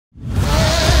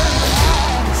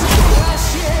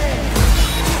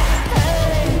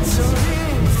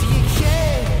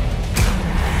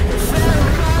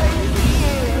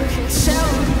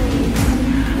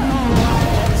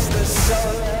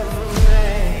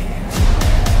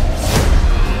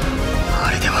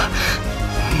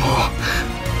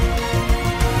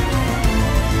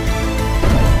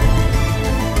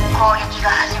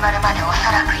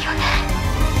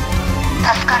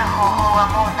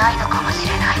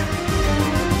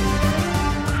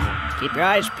Keep your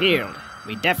eyes peeled.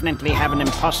 We definitely have an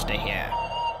imposter here.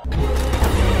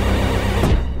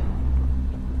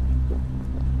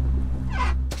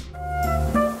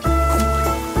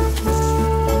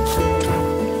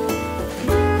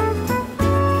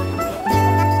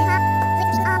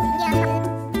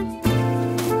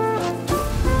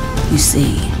 You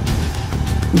see,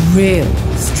 real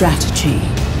strategy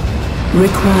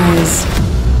requires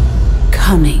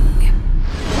cunning.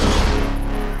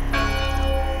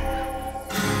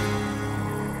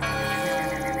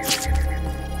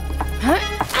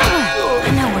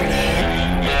 I know where to head.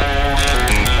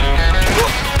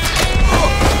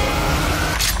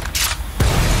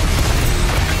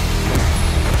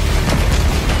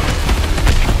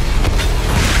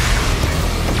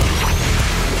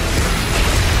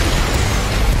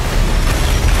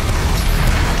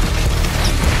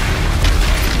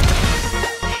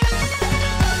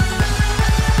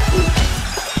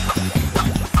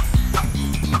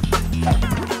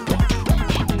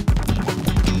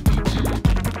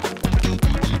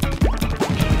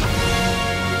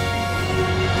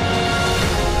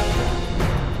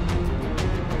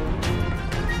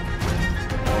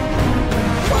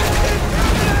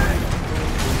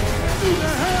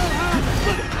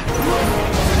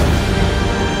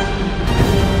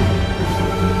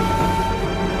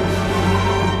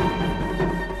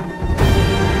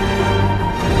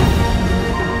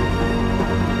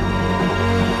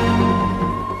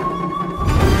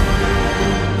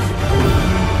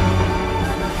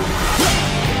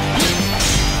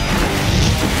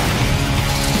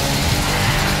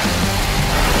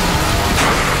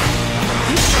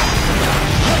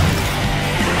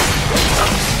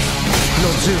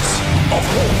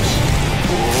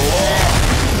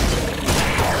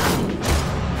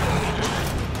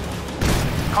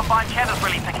 Combine cheddar's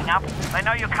really picking up. They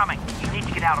know you're coming. You need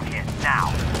to get out of here,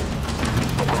 now.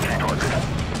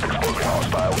 Exposing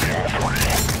hostile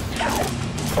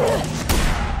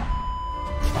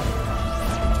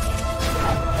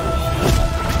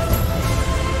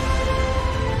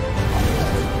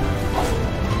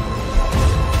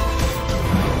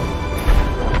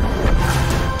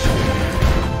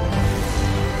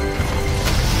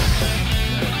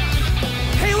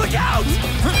Hey, look out!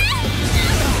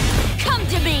 Come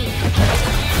to me!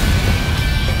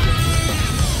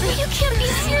 You can't be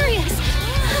serious!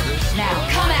 Now,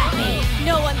 come at me!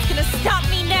 No one's gonna stop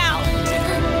me now!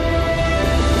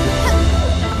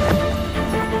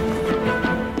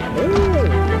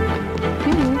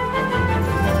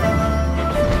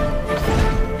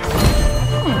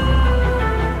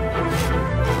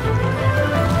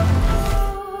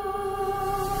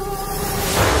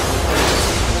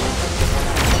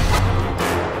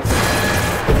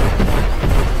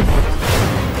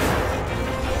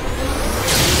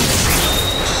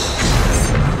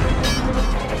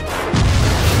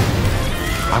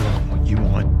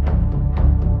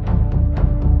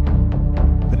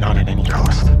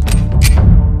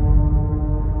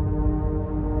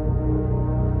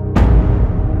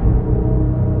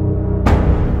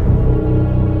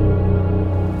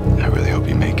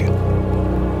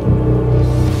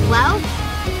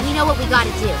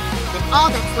 Gotta do. Then all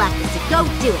that's left is to go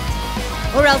do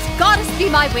it. Or else, goddess be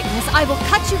my witness, I will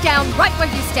cut you down right where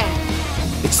you stand.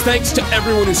 It's thanks to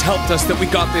everyone who's helped us that we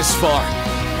got this far.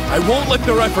 I won't let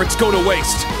their efforts go to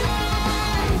waste.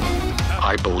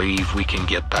 I believe we can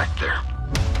get back there,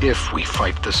 if we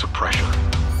fight this oppression.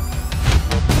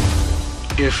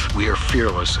 If we are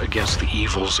fearless against the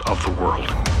evils of the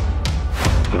world,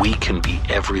 we can be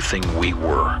everything we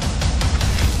were.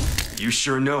 You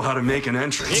sure know how to make an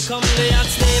entrance. You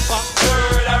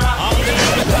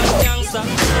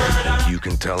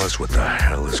can tell us what the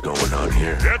hell is going on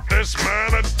here. Get this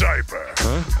man a diaper.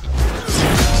 Huh?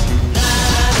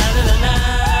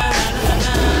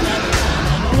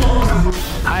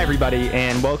 Hi everybody,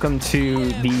 and welcome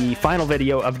to the final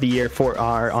video of the year for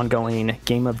our ongoing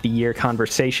Game of the Year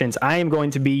conversations. I am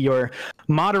going to be your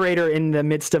moderator in the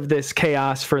midst of this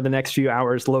chaos for the next few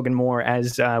hours, Logan Moore,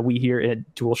 as we here at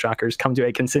DualShockers come to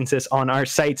a consensus on our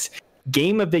site's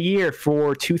Game of the Year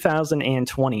for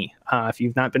 2020. If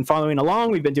you've not been following along,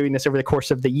 we've been doing this over the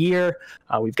course of the year.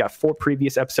 We've got 4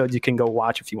 previous episodes you can go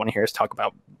watch if you want to hear us talk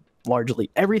about largely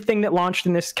everything that launched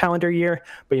in this calendar year,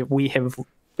 but we have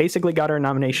basically got our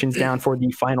nominations down for the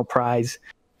final prize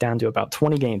down to about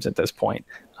 20 games at this point.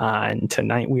 And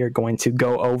tonight we are going to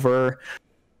go over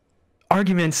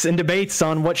arguments and debates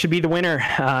on what should be the winner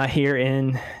here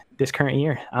in this current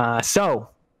year. So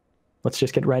let's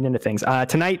just get right into things.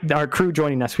 Tonight, our crew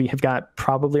joining us, we have got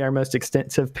probably our most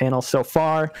extensive panel so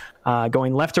far.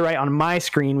 Going left to right on my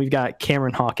screen, we've got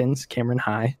Cameron Hawkins. Cameron,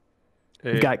 hi.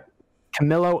 Hey. We've got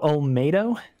Camilo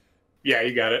Olmedo. Yeah,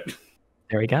 you got it.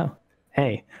 There we go.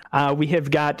 Hey, we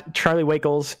have got Charlie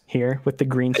Wackles here with the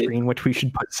green screen, which we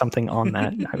should put something on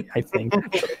that, I think.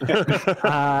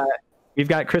 We've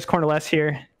got Chris Corneless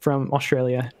here from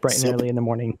Australia, bright and early in the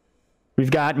morning. We've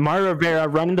got Mario Rivera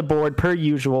running the board per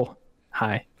usual.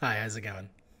 Hi. Hi, how's it going?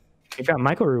 We've got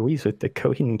Michael Ruiz with the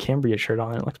Coheed and Cambria shirt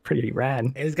on. It looks pretty rad.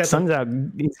 And he's got Sun's out.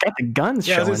 He's got the guns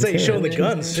showing. Yeah, I was going to say, he's showing too. the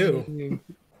guns, too.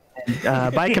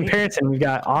 By comparison, we've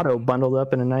got Otto bundled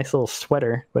up in a nice little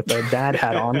sweater with a dad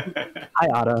hat on. Hi,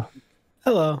 Otto.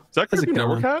 Hello. Is that Cartoon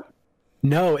Network hat?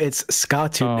 No, it's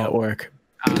Scartoon Network.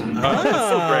 That's so great. That's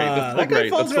so that guy great.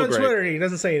 follows That's me so on great. Twitter. He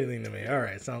doesn't say anything to me. All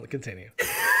right, so continue.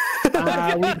 We've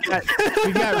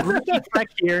got Ricky Fleck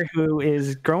here, who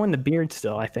is growing the beard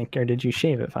still, I think. Or did you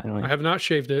shave it finally? I have not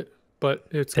shaved it, but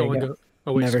it's There you going go. to.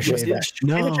 Oh, wait, Never shaved it.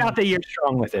 Finish out the year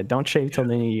strong with it. Don't shave till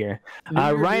the new year.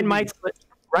 Ryan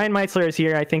Meitzler is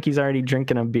here. I think he's already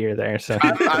drinking a beer there. So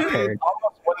he's prepared.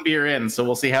 Almost one beer in, so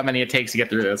we'll see how many it takes to get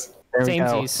through this. There we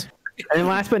go. And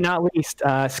last but not least,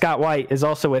 Scott White is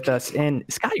also with us. And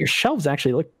Scott, your shelves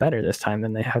actually look better this time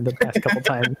than they have the past couple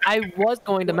times. I was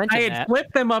going to mention I had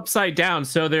flipped them upside down,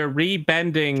 so they're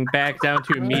rebending back down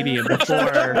to a medium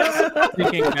before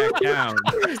sinking back down.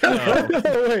 So.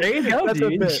 There you go,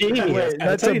 dude. Genius.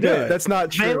 That's a bit. That's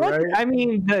not true, right? I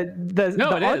mean,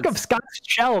 the arc of Scott's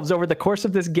shelves over the course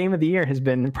of this game of the year has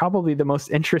been probably the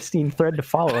most interesting thread to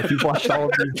follow if you've watched all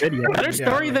of these videos. Better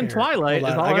story than Twilight. Is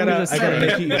all I I'm gonna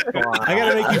say. I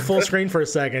gotta make you full screen for a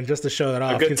second just to show that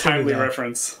off. A good timely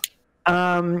reference.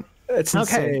 It's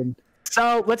okay. insane.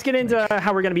 So let's get into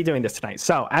how we're going to be doing this tonight.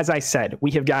 So as I said,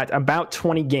 we have got about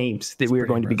 20 games that we are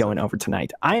going to be going over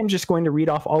tonight. I am just going to read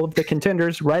off all of the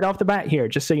contenders right off the bat here,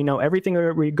 just so you know everything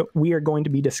that we are going to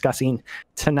be discussing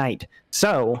tonight.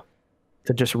 So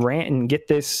to just rant and get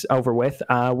this over with,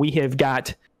 we have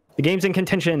got the games in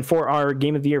contention for our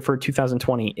Game of the Year for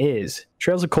 2020 is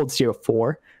Trails of Cold Steel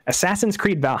 4, Assassin's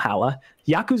Creed Valhalla,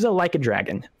 Yakuza Like a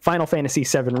Dragon, Final Fantasy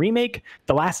VII Remake,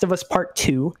 The Last of Us Part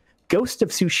 2, Ghost of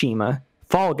Tsushima,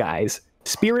 Fall Guys,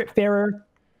 Spiritfarer,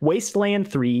 Wasteland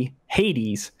 3,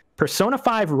 Hades, Persona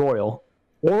 5 Royal,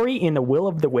 Ori and the Will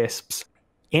of the Wisps,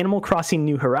 Animal Crossing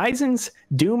New Horizons,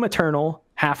 Doom Eternal,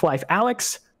 Half-Life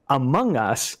Alyx, Among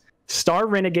Us, Star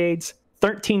Renegades,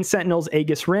 13 Sentinels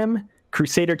Aegis Rim,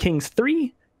 Crusader Kings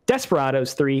 3,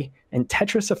 Desperados 3, and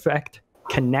Tetris Effect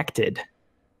Connected.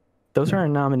 Those are our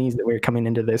nominees that we're coming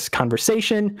into this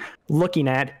conversation looking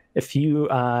at. If you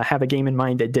have a game in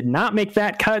mind that did not make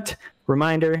that cut,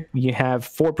 reminder, you have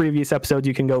 4 previous episodes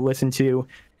you can go listen to,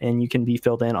 and you can be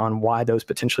filled in on why those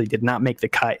potentially did not make the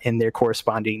cut in their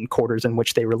corresponding quarters in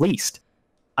which they released.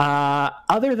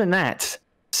 Other than that,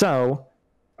 so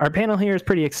our panel here is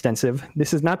pretty extensive.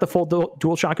 This is not the full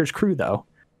DualShockers crew, though.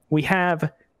 We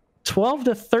have 12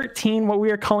 to 13 what we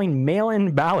are calling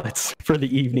mail-in ballots for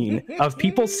the evening of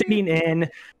people sitting in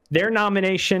their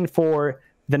nomination for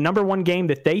the number one game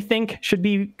that they think should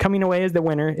be coming away as the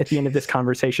winner at the end of this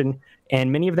conversation.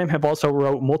 And many of them have also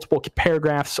wrote multiple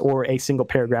paragraphs or a single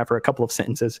paragraph or a couple of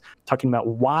sentences talking about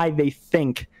why they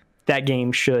think that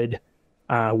game should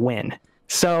win.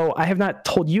 So I have not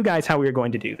told you guys how we are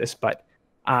going to do this, but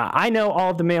I know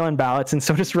all of the mail-in ballots, and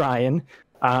so does Ryan.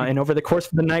 And over the course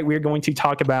of the night, we're going to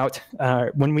talk about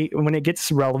when it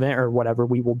gets relevant or whatever,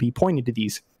 we will be pointing to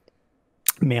these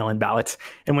mail-in ballots.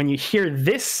 And when you hear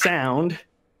this sound,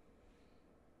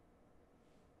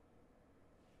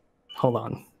 hold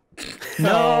on.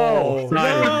 No.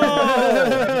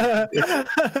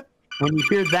 When you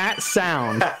hear that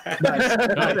sound,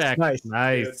 nice.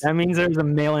 That means there's a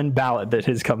mail-in ballot that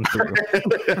has come through.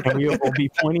 And we will be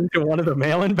pointing to one of the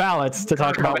mail-in ballots to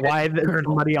talk about why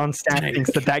somebody on staff thinks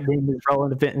that game is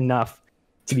relevant enough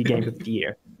to be Game of the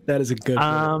Year. That is a good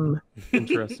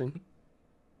interesting.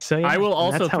 So yeah, I will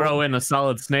also throw in a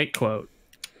Solid Snake quote.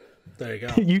 There you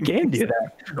go. You can do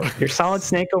that. Your Solid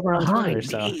Snake over on Twitter.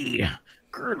 So.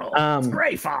 Colonel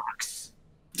Gray Fox.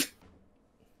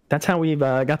 That's how we've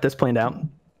got this planned out.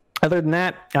 Other than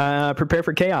that, prepare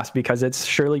for chaos because it's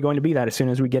surely going to be that as soon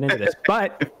as we get into this.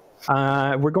 But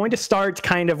we're going to start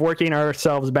kind of working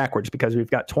ourselves backwards because we've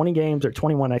got 20 games or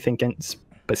 21, I think,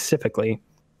 specifically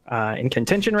in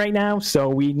contention right now. So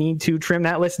we need to trim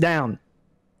that list down.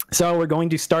 So we're going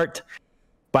to start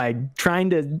by trying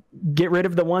to get rid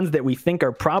of the ones that we think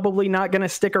are probably not going to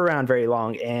stick around very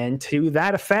long. And to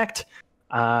that effect,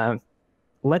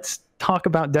 let's talk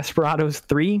about Desperados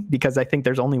 3 because I think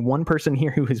there's only one person here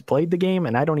who has played the game,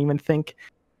 and I don't even think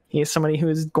he is somebody who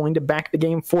is going to back the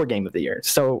game for Game of the Year.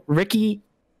 So, Ricky,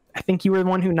 I think you were the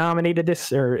one who nominated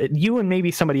this, or you and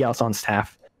maybe somebody else on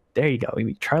staff. There you go.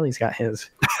 Charlie's got his.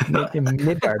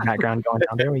 Midgard background going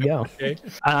down. There we go. Okay.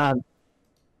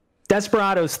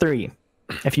 Desperados 3.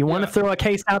 If you want to throw a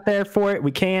case out there for it,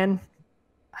 we can.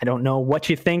 I don't know what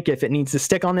you think, if it needs to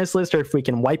stick on this list or if we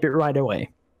can wipe it right away.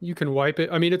 You can wipe it.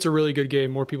 I mean, it's a really good game.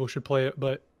 More people should play it,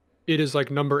 but it is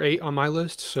like number 8 on my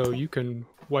list, so you can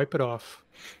wipe it off.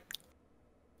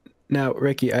 Now,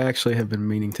 Ricky, I actually have been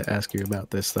meaning to ask you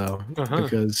about this, though,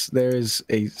 because there is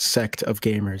a sect of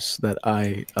gamers that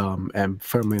I am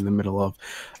firmly in the middle of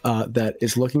that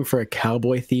is looking for a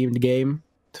cowboy-themed game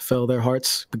to fill their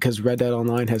hearts, because Red Dead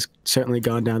Online has certainly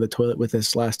gone down the toilet with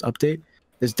this last update.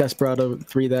 Is Desperado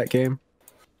 3 that game?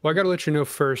 Well, I got to let you know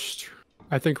first,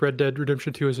 I think Red Dead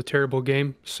Redemption 2 is a terrible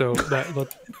game, so that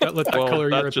color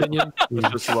your opinion.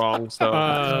 That's just wrong. So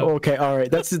okay, all right.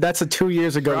 That's a 2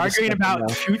 years ago. We're arguing about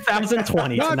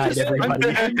 2020 tonight,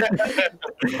 everybody.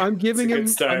 I'm giving him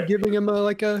something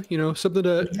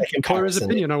to color his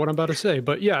opinion on what I'm about to say.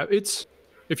 But yeah,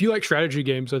 if you like strategy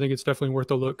games, I think it's definitely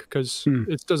worth a look, because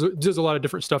it does a lot of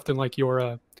different stuff than like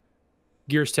your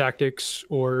Gears Tactics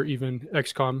or even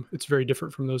XCOM. It's very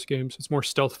different from those games. It's more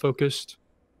stealth focused.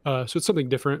 So it's something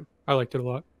different. I liked it a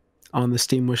lot. On the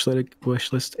Steam wish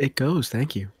list it goes.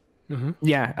 Thank you.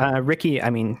 Yeah, Ricky, I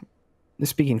mean,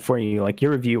 speaking for you, like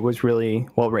your review was really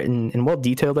well written and well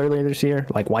detailed earlier this year,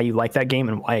 like why you like that game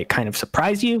and why it kind of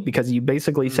surprised you, because you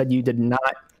basically said you did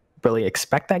not really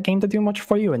expect that game to do much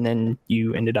for you, and then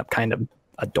you ended up kind of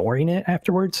adoring it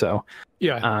afterwards. So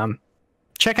yeah,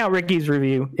 check out Ricky's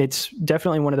review. It's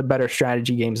definitely one of the better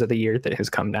strategy games of the year that has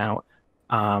come out.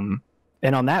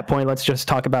 And on that point, let's just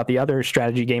talk about the other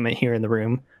strategy game here in the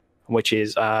room, which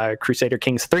is Crusader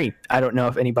Kings 3. I don't know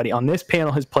if anybody on this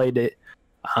panel has played it.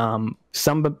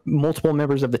 Multiple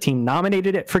members of the team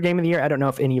nominated it for Game of the Year. I don't know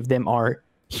if any of them are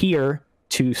here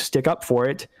to stick up for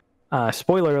it.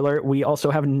 Spoiler alert, we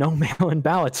also have no mail-in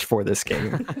ballots for this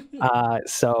game.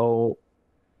 So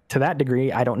to that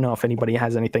degree, I don't know if anybody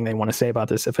has anything they want to say about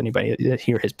this, if anybody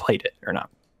here has played it or not.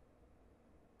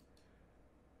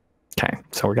 Okay,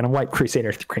 so we're going to wipe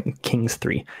Crusader Kings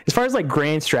 3. As far as like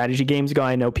grand strategy games go,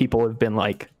 I know people have been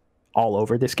like all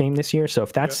over this game this year. So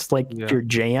if that's your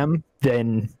jam,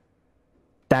 then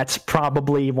that's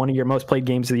probably one of your most played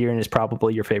games of the year and is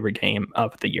probably your favorite game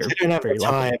of the year. I didn't have the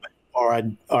time, or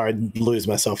I'd lose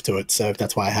myself to it. So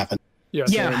that's why I haven't.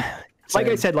 Yeah. Like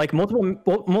I said, like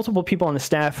multiple people on the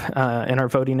staff in our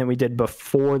voting that we did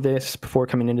before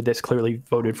coming into this clearly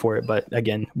voted for it. But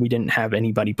again, we didn't have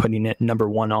anybody putting it number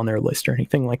 1 on their list or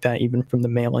anything like that, even from the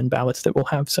mail-in ballots that we'll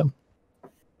have. So,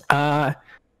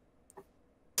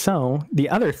 the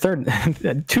other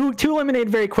third, two eliminated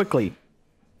very quickly,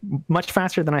 much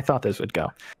faster than I thought this would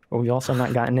go. But we've also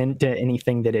not gotten into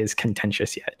anything that is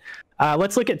contentious yet.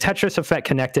 Let's look at Tetris Effect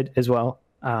Connected as well.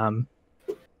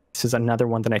 This is another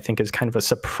one that I think is kind of a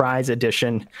surprise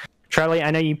addition. Charlie,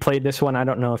 I know you played this one. I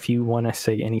don't know if you want to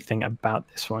say anything about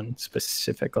this one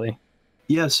specifically.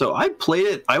 Yeah, so I played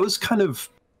it. I was kind of,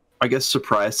 I guess,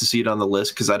 surprised to see it on the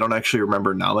list because I don't actually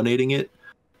remember nominating it.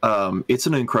 It's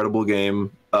an incredible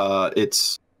game.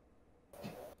 It's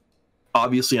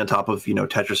obviously on top of,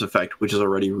 Tetris Effect, which is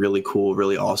already really cool,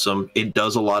 really awesome. It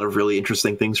does a lot of really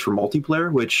interesting things for multiplayer,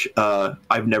 which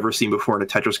I've never seen before in a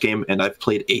Tetris game, and I've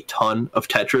played a ton of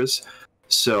Tetris.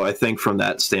 So I think from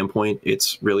that standpoint,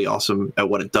 it's really awesome at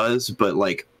what it does. But,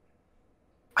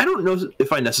 I don't know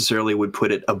if I necessarily would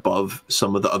put it above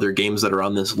some of the other games that are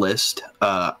on this list.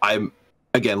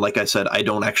 Again, like I said, I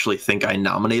don't actually think I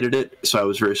nominated it, so I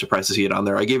was very surprised to see it on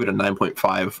there. I gave it a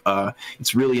 9.5.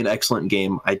 It's really an excellent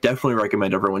game. I definitely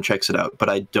recommend everyone checks it out, but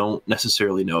I don't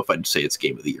necessarily know if I'd say it's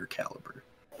Game of the Year caliber.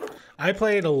 I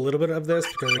played a little bit of this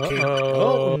because it came.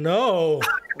 Oh no!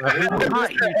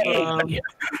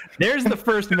 There's the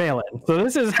first mail-in. So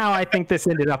this is how I think this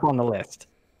ended up on the list.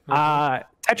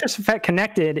 Tetris Effect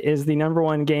Connected is the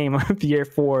 #1 game of the year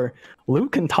for Lou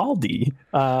Cantaldi.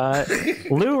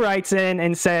 Lou writes in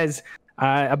and says,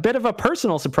 a bit of a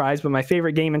personal surprise, but my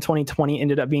favorite game in 2020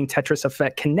 ended up being Tetris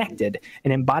Effect Connected,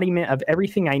 an embodiment of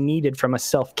everything I needed from a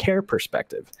self-care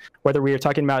perspective. Whether we are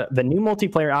talking about the new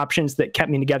multiplayer options that kept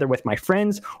me together with my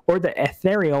friends or the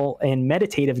ethereal and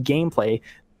meditative gameplay.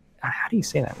 How do you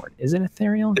say that word? Is it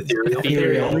ethereal? Ethereal.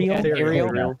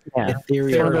 Yeah.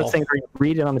 It's one of those things where you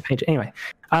read it on the page. Anyway,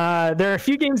 there are a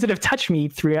few games that have touched me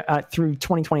through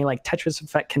 2020, like Tetris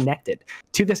Effect Connected.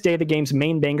 To this day, the game's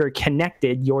main banger,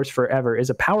 Connected, Yours Forever, is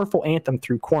a powerful anthem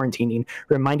through quarantining,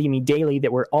 reminding me daily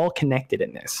that we're all connected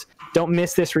in this. Don't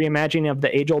miss this reimagining of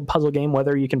the age-old puzzle game,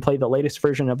 whether you can play the latest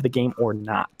version of the game or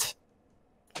not.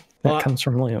 That comes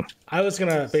from Lou. I was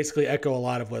going to basically echo a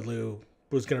lot of what Lou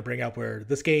was going to bring up, where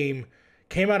this game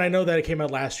came out. I know that it came out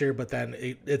last year, but then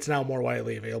it's now more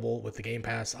widely available with the Game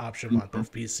Pass option on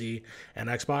both PC and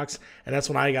Xbox, and that's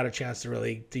when I got a chance to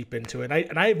really deep into it.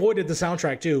 And I avoided the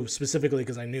soundtrack too, specifically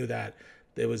because I knew that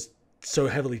it was so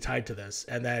heavily tied to this.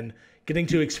 And then getting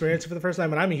to experience it for the first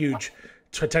time, and I'm a huge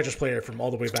Tetris player from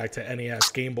all the way back to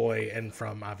NES, Game Boy, and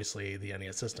from obviously the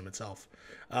NES system itself.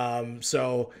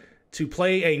 So to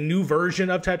play a new version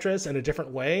of Tetris in a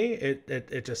different way,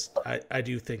 it just, I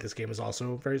do think this game is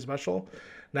also very special.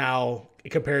 Now,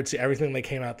 compared to everything that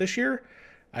came out this year,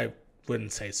 I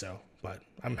wouldn't say so, but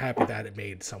I'm happy that it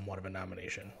made somewhat of a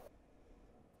nomination.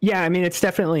 Yeah, I mean, it's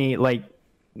definitely like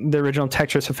the original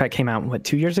Tetris Effect came out, what,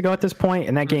 2 years ago at this point,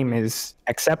 and that game is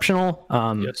exceptional.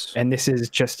 Yes. And this is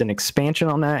just an expansion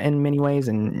on that in many ways,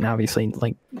 and obviously,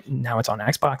 like, now it's on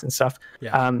Xbox and stuff.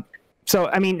 Yeah. So,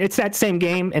 I mean, it's that same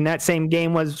game, and that same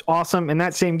game was awesome, and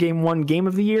that same game won Game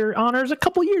of the Year honors a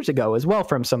couple years ago as well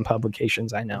from some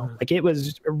publications I know. Like, it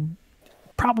was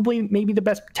probably maybe the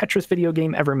best Tetris video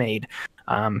game ever made,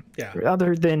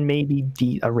 other than maybe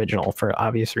the original for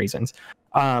obvious reasons.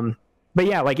 But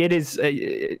yeah, like, it is,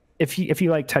 if you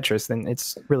like Tetris, then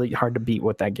it's really hard to beat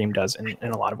what that game does in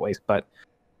a lot of ways. But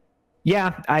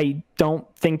yeah, I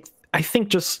think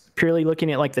just purely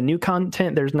looking at like the new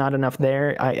content, there's not enough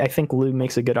there. I think Lou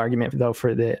makes a good argument though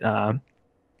for that.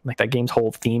 Like, that game's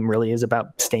whole theme really is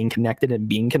about staying connected and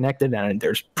being connected, and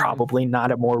there's probably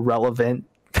not a more relevant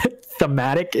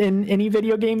thematic in any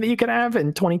video game that you could have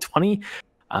in 2020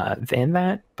 than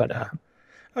that. But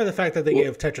or the fact that they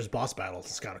gave Tetris boss battles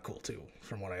is kind of cool too,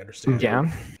 from what I understand. Yeah.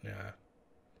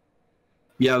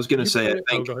 I was gonna say,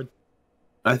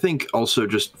 I think also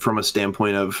just from a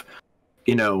standpoint of,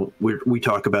 you know, we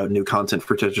talk about new content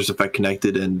for Tetris Effect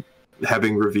Connected, and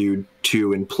having reviewed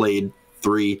 2 and played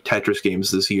 3 Tetris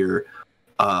games this year,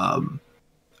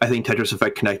 I think Tetris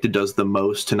Effect Connected does the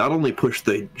most to not only push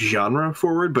the genre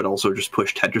forward, but also just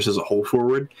push Tetris as a whole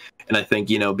forward. And I think,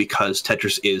 you know, because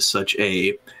Tetris is such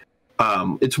a,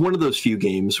 it's one of those few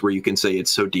games where you can say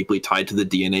it's so deeply tied to the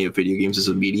DNA of video games as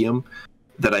a medium,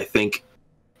 that I think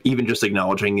even just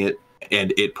acknowledging it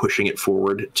and it pushing it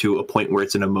forward to a point where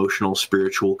it's an emotional,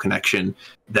 spiritual connection,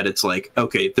 that it's like,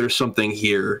 okay, there's something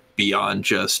here beyond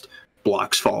just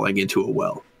blocks falling into a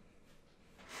well.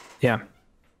 Yeah.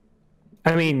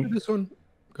 I mean, this one,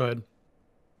 go ahead.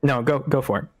 No, go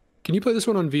for it. Can you play this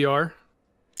one on VR?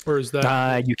 Or is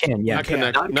that you can, yeah. Not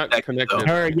connected.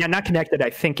 Or not connected. I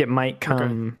think it might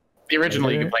come. The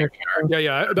original you can play VR.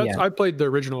 Yeah. I played the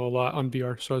original a lot on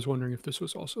VR, so I was wondering if this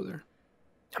was also there.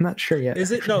 I'm not sure yet.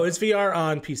 Is it? No, it's VR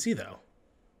on PC though.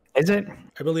 Is it?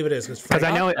 I believe it is, because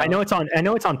I know it's on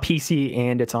PC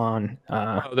and it's on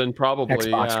then probably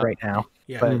Xbox right now.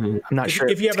 Yeah, but I'm not sure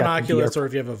if you have an Oculus or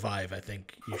if you have a Vive, I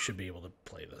think you should be able to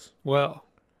play this. Well,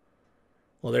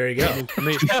 there you go.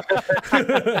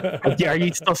 Are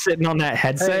you still sitting on that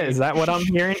headset? Is that what I'm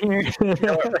hearing here?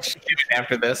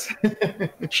 After this,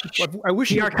 I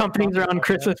wish our companies are on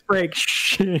Christmas break.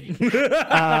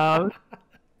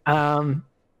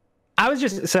 I was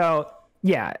just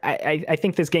yeah, I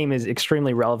think this game is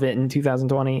extremely relevant in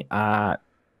 2020. I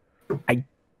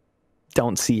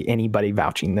don't see anybody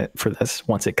vouching for this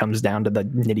once it comes down to the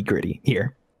nitty gritty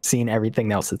here, seeing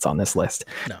everything else that's on this list.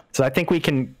 No. So I think we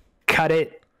can cut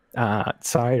it.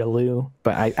 Sorry to Lou,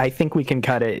 but I think we can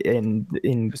cut it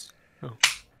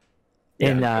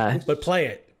but play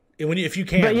it. If you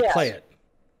can, play it.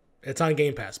 It's on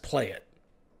Game Pass. Play it.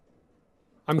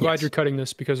 I'm glad you're cutting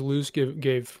this because Lou's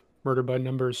gave Murder by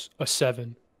Numbers a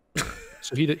 7,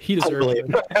 so he deserves it.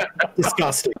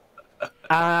 Disgusting.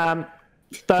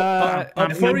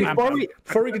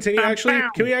 Before we continue, actually,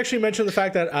 can we actually mention the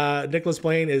fact that Nicholas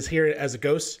Blaine is here as a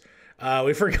ghost?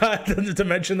 We forgot to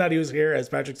mention that he was here as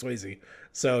Patrick Swayze.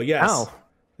 So yes,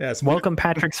 welcome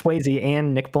Patrick Swayze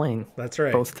and Nick Blaine. That's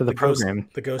right, both to the program.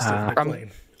 The ghost of Nick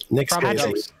Blaine. Nick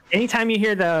Swayze. Anytime you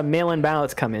hear the mail-in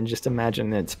ballots come in, just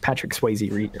imagine it's Patrick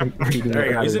Swayze reading. There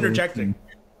you go. He's interjecting.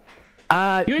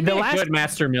 You would be a good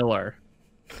Master Miller.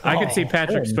 I could see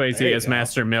Patrick Swayze as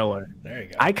Master Miller. There you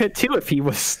go. I could too if he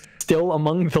was still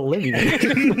among the living.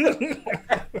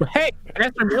 Hey,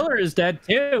 Master Miller is dead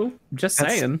too. Just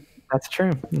saying. That's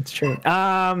true. That's true.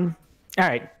 All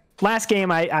right. Last game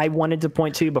I wanted to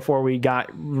point to before we got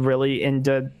really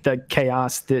into the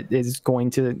chaos that is going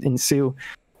to ensue.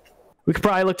 We could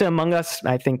probably look to Among Us.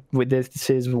 I think this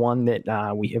is one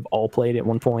that we have all played at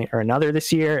one point or another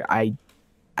this year.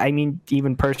 I mean,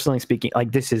 even personally speaking,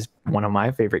 like, this is one of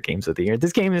my favorite games of the year.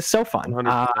 This game is so fun.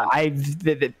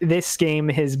 This game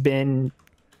has been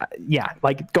yeah,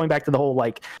 like going back to the whole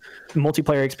like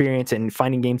multiplayer experience and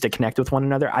finding games to connect with one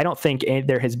another, I don't think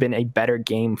there has been a better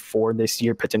game for this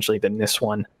year potentially than this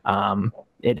one.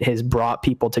 It has brought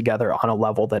people together on a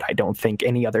level that I don't think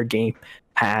any other game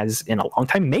has in a long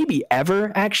time, maybe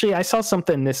ever. Actually, I saw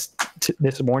something this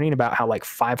morning about how like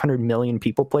 500 million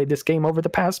people played this game over the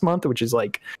past month, which is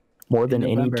like more than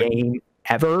any game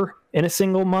ever in a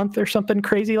single month or something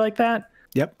crazy like that.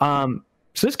 Yep.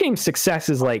 So this game's success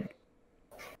is like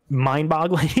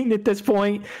mind-boggling at this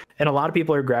point, and a lot of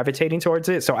people are gravitating towards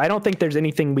it. So I don't think there's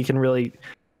anything we can really,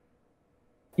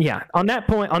 on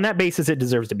that basis, it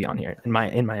deserves to be on here in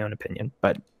my own opinion.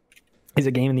 But is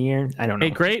it game of the year? I don't know. A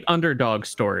great underdog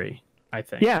story, I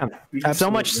think. Yeah,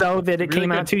 so much so that it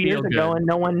came out 2 years ago and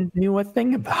no one knew a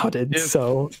thing about it.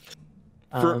 So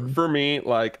for me,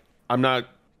 like, I'm not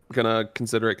gonna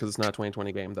consider it because it's not a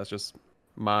 2020 game. That's just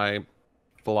my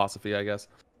philosophy, I guess.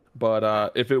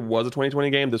 But if it was a 2020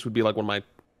 game, this would be like one of my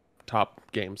top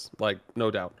games, like,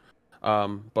 no doubt.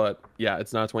 But yeah,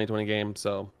 it's not a 2020 game,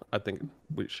 so I think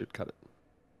we should cut it.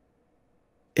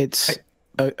 It's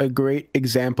a great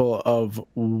example of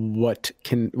what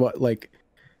like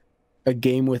a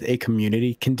game with a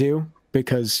community can do,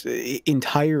 because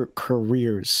entire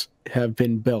careers have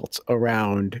been built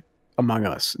around Among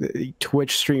Us.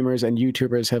 Twitch streamers and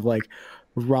YouTubers have like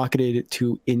rocketed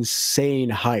to insane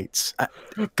heights.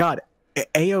 God,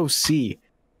 AOC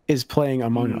is playing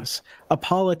Among Us. A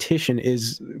politician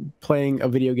is playing a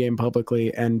video game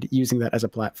publicly and using that as a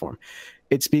platform.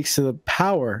 It speaks to the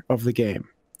power of the game.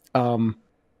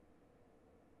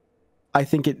 I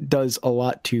think it does a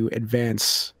lot to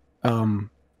advance the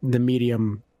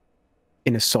medium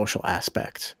in a social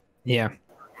aspect. Yeah.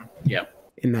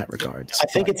 In that regard. I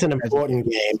think it's an important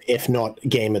game, if not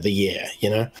game of the year, you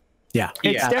know? Yeah.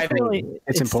 It's definitely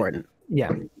it's important.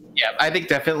 Yeah. Yeah, I think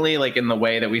definitely, like, in the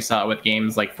way that we saw it with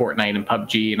games like Fortnite and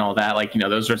PUBG and all that, like, you know,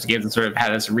 those sorts of games that sort of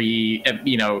had us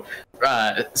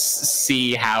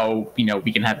see how, you know,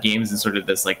 we can have games in sort of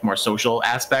this like more social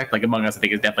aspect. Like Among Us, I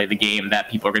think, is definitely the game that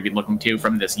people are going to be looking to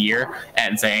from this year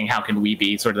and saying, how can we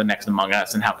be sort of the next Among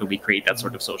Us, and how can we create that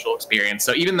sort of social experience?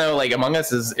 So even though like Among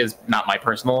Us is not my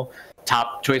personal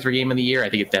top choice for game of the year, I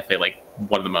think it's definitely like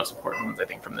one of the most important ones, I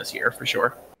think, from this year for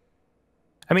sure.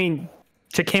 I mean,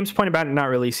 to Cam's point about it not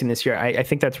releasing this year, I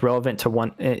think that's relevant to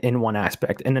one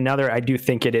aspect. And another, I do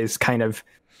think it is kind of,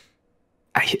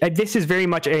 this is very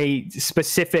much a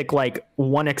specific, like,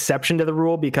 one exception to the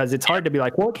rule, because it's hard to be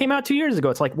like, well, it came out 2 years ago.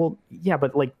 It's like, well, yeah,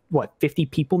 but like, what, 50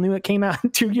 people knew it came out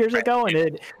 2 years ago?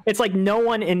 And it's like no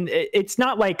one it's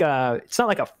not like a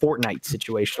Fortnite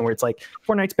situation where it's like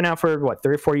Fortnite's been out for what,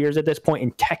 3 or 4 years at this point,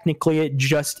 and technically it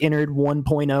just entered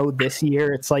 1.0 this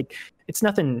year. It's like, it's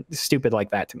nothing stupid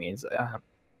like that to me.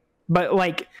 But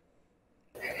like,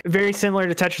 very similar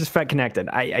to Tetris Effect Connected.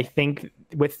 I think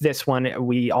with this one,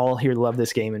 we all here love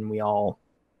this game, and we all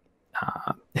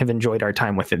have enjoyed our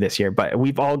time with it this year. But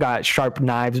we've all got sharp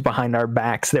knives behind our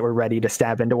backs that we're ready to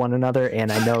stab into one another.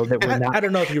 And I know that we're not. I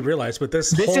don't know if you realize, but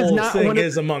this whole thing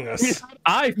is Among Us.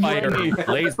 I fighter.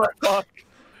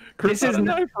 This is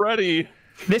knife ready.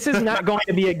 This is not going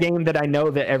to be a game that I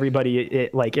know that everybody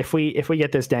like. If we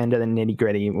get this down to the nitty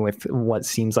gritty with what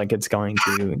seems like it's going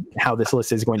to, how this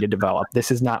list is going to develop, this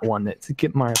is not one that.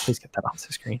 Mario, please get that off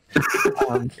the screen.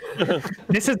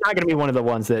 This is not going to be one of the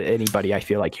ones that anybody, I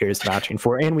feel like, here is vouching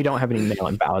for, and we don't have any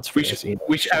mail-in ballots for this either.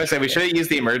 I would say we should have used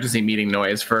the emergency meeting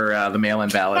noise for the mail-in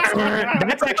ballots.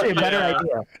 That's actually a better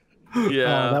idea.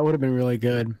 Yeah, that would have been really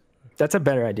good. That's a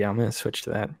better idea. I'm going to switch to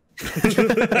that.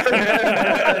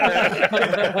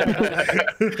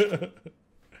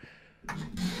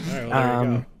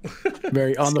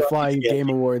 Very on the fly game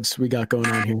awards we got going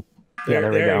on here. Yeah,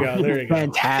 there we go. There you go.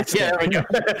 Fantastic. Yeah, there we go.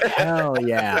 Hell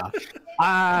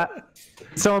yeah.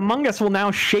 So Among Us will now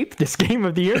shape this game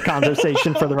of the year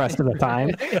conversation for the rest of the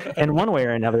time in one way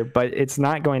or another, but it's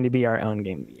not going to be our own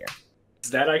game of the year.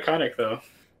 It's that iconic, though.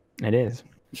 It is.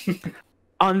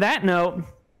 On that note,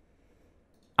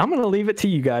 I'm going to leave it to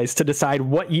you guys to decide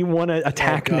what you want to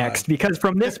attack next, because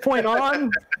from this point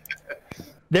on,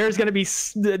 there's going to be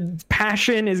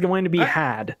passion is going to be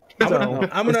had. I'm going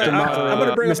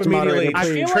to bring up immediately. I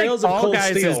feel Trails like of Fall Cold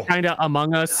Guys Steel. is kind of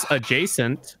Among Us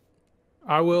adjacent.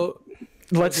 I will.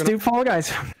 Let's do Fall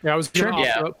Guys. Yeah, I was going to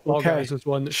offer up Fall Guys as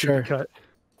one that should be cut.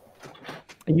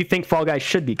 You think Fall Guys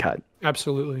should be cut?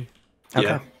 Absolutely. Okay.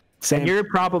 Yeah. And you're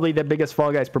probably the biggest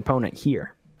Fall Guys proponent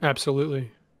here.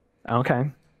 Absolutely. Okay.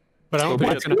 But I don't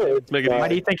think it's gonna. Why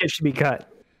do you think it should be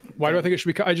cut? Why do I think it should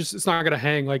be cut? It's not gonna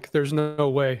hang. Like, there's no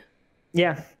way.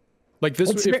 Yeah. Like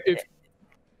this,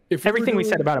 everything we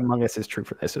said about Among Us is true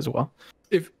for this as well.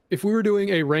 If we were doing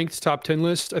a ranked top 10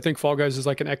 list, I think Fall Guys is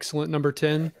like an excellent number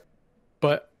 10,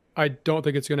 but I don't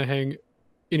think it's going to hang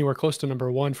anywhere close to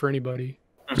number 1 for anybody.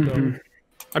 So,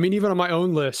 I mean, even on my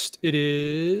own list, it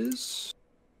is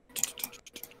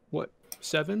what,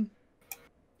 7,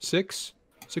 6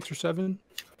 or 7.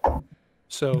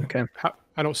 So okay.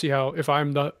 I don't see how, if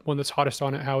I'm the one that's hottest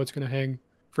on it, how it's going to hang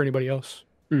for anybody else.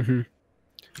 The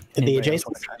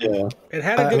adjacent, it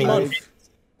had a good month.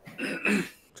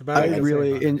 I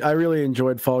really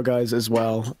enjoyed Fall Guys as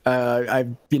well.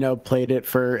 I've played it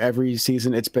for every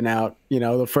season it's been out.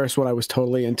 The first one I was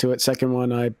totally into it. Second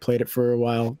one I played it for a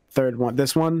while. Third one,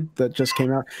 this one that just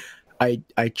came out, I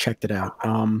checked it out.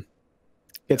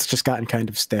 It's just gotten kind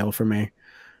of stale for me.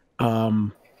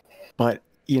 But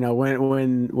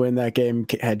when that game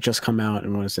had just come out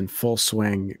and was in full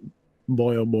swing,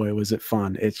 boy oh boy was it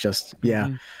fun. It's just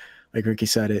like Ricky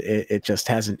said, it just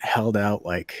hasn't held out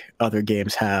like other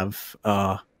games have.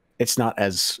 It's not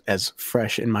as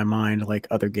fresh in my mind like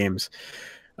other games.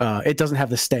 It doesn't have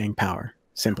the staying power,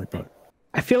 simply put.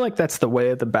 I feel like that's the way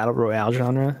of the battle royale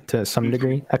genre to some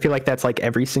degree. I feel like that's like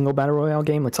every single battle royale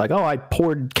game. It's like, oh, I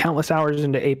poured countless hours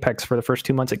into Apex for the first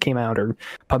 2 months it came out, or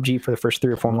PUBG for the first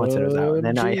 3 or 4 months it was out, and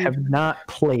then I have not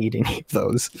played any of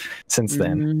those since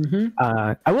then.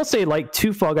 I will say, like,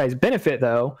 to Fall Guys' benefit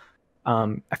though,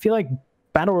 I feel like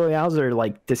battle royales are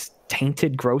like this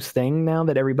tainted, gross thing now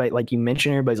that everybody, like you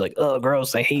mentioned, everybody's like, oh,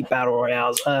 gross, I hate battle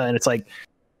royales, and it's like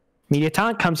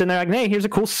Mediaton comes in there like, hey, here's a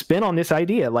cool spin on this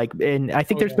idea. Like, and I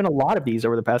think there's been a lot of these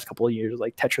over the past couple of years.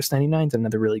 Like Tetris 99 is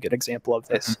another really good example of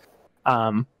this,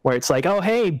 where it's like, oh,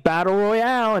 hey, battle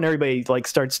royale, and everybody like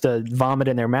starts to vomit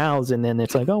in their mouths, and then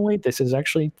it's like, oh wait, this is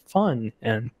actually fun.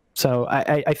 And so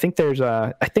I think there's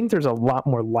a lot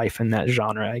more life in that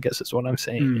genre, I guess is what I'm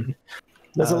saying.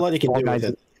 There's a lot you can do with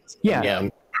it. Yeah.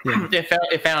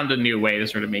 It found a new way to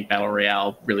sort of make battle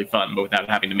royale really fun, but without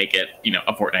having to make it,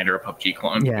 a Fortnite or a PUBG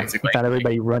clone. Yeah, basically. Without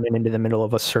everybody running into the middle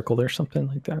of a circle or something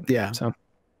like that. Yeah. So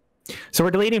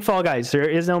we're deleting Fall Guys. There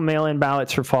is no mail-in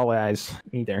ballots for Fall Guys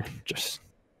either. Just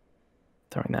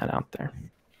throwing that out there.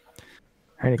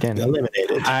 All right, again.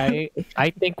 Eliminated. I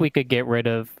think we could get rid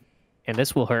of, and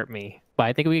this will hurt me, but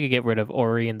I think we could get rid of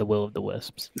Ori and the Will of the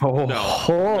Wisps. Oh,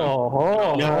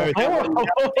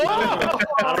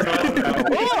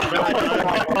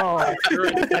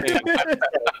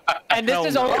 and this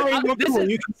is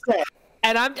only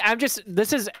and I'm just,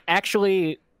 this is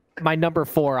actually my number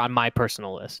 4 on my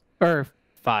personal list, or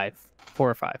 4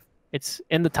 or 5. It's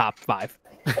in the top 5.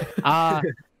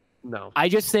 No, I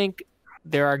just think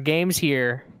there are games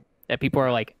here that people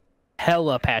are like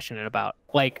hella passionate about.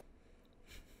 Like,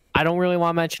 I don't really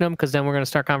want to mention them because then we're going to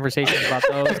start conversations about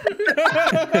those.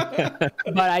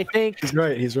 But I think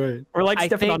he's right. We're like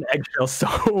stepping on eggshells so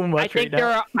much.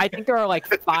 I think there are like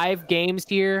 5 games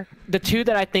here. The 2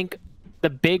 that I think, the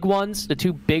 2 big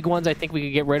ones I think we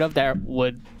could get rid of that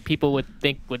people would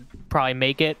think would probably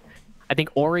make it. I think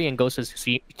Ori and Ghost of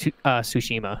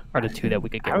Tsushima are the 2 that we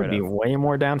could get rid of. I would be way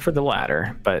more down for the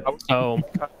latter, but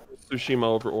Tsushima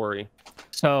over Ori.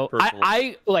 So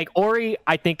I like Ori.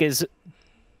 I think is,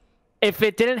 if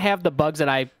it didn't have the bugs that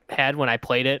I had when I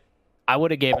played it, I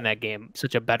would have given that game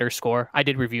such a better score. I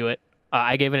did review it.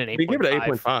 I gave it an 8.5. We gave it an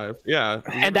 8.5. Yeah.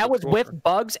 And that was with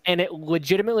bugs, and it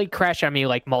legitimately crashed on me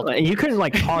like multiple. You couldn't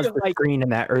like pause the screen in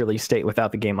that early state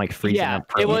without the game like freezing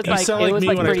up. It was like, it was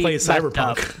like when I played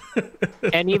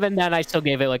Cyberpunk. And even then, I still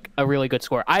gave it like a really good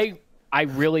score. I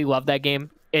really love that game.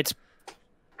 It's,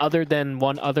 other than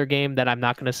one other game that I'm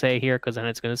not going to say here because then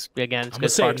it's going to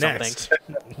spark something.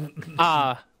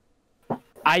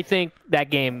 I think that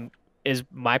game is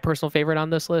my personal favorite on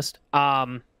this list.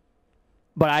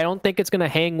 But I don't think it's going to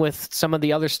hang with some of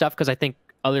the other stuff because I think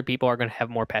other people are going to have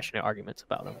more passionate arguments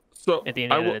about them. So at the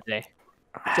end of the day.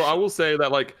 So I will say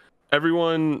that like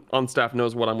everyone on staff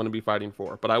knows what I'm going to be fighting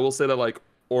for, but I will say that like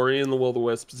Ori and the Will of the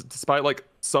Wisps, despite like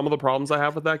some of the problems I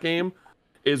have with that game,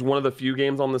 is one of the few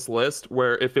games on this list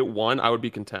where if it won, I would be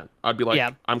content. I'd be like, yeah,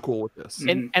 I'm cool with this.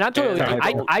 And I'm totally.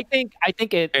 I think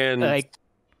it. And like,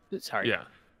 sorry. Yeah.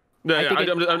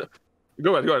 No,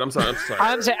 Go ahead. I'm sorry.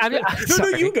 I'm sorry. No,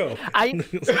 you go. I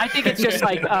think it's just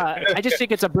like I just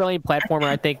think it's a brilliant platformer.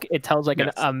 I think it tells like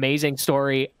an amazing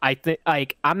story. I think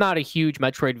like I'm not a huge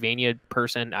Metroidvania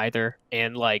person either,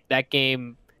 and like that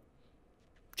game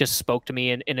just spoke to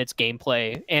me in its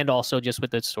gameplay and also just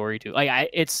with its story too. Like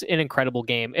it's an incredible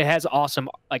game. It has awesome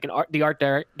like the art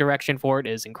direction for it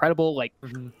is incredible. Like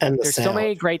and there's so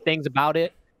many great things about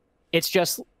it. It's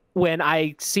just when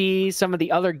I see some of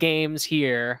the other games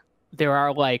here, there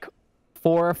are like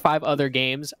 4 or 5 other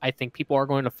games, I think people are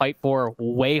going to fight for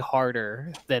way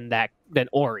harder than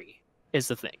Ori is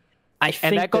the thing.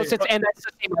 And that's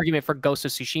the same argument for Ghost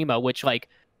of Tsushima, which like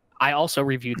I also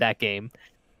reviewed that game,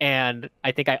 and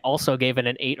I think I also gave it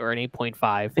an 8 or an 8.5.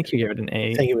 I think you gave it an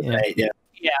 8. I think it was an 8, yeah.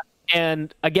 Yeah.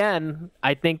 And again,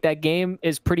 I think that game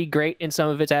is pretty great in some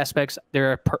of its aspects.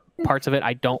 There are parts of it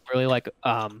I don't really like,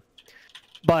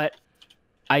 but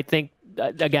I think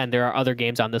again there are other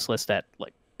games on this list that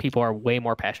like people are way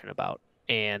more passionate about,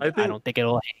 and I don't think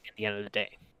it'll hang at the end of the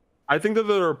day. I think that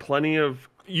there are plenty of.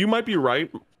 You might be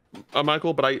right,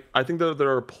 Michael, but I think that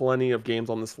there are plenty of games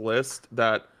on this list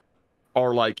that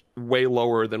are like way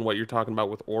lower than what you're talking about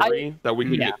with Ori that we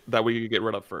could get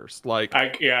rid of first. Like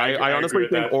I honestly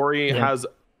think Ori has.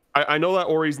 I know that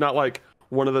Ori's not like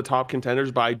one of the top contenders,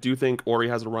 but I do think Ori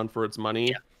has a run for its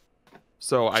money. Yeah.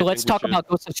 So let's talk about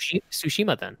Ghost of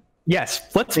Tsushima then.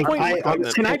 Yes, let's point.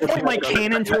 Can I point my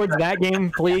cannon towards that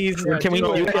game, please? Can we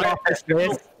get off this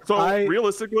list? So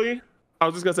realistically, I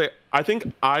was just gonna say I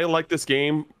think I like this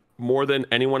game more than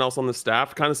anyone else on the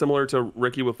staff, kind of similar to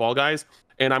Ricky with Fall Guys,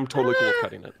 and I'm totally cool with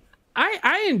cutting it.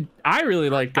 I really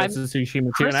like Ghost of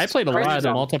Tsushima too, and I played a lot of the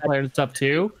multiplayer and stuff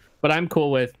too, but I'm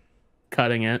cool with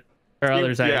cutting it. Or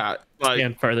others, yeah, like,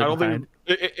 stand further behind.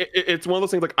 It's one of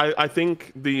those things. Like I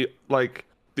think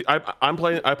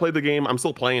I played the game. I'm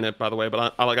still playing it, by the way,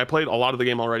 but I played a lot of the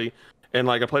game already, and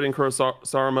like I played in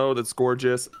Kurosawa mode. It's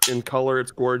gorgeous in color.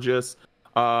 It's gorgeous.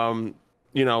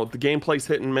 You know, the gameplay's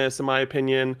hit and miss in my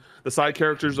opinion. The side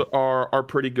characters are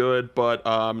pretty good, but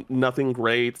nothing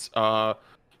great.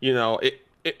 You know,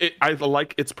 I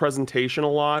like its presentation a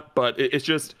lot, but it's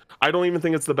just I don't even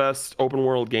think it's the best open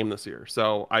world game this year.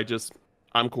 So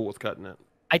I'm cool with cutting it.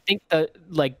 I think the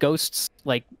like Ghost's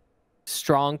like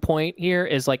strong point here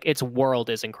is like its world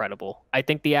is incredible. I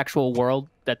think the actual world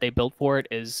that they built for it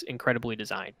is incredibly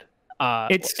designed.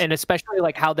 And especially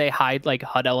like how they hide like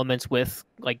HUD elements with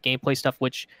like gameplay stuff,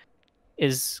 which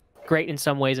is great in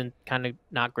some ways and kind of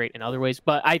not great in other ways.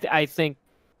 But I think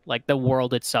like the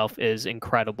world itself is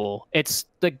incredible. It's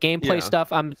the gameplay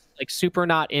stuff I'm like super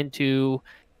not into.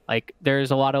 Like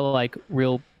there's a lot of like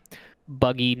real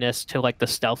bugginess to like the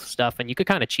stealth stuff, and you could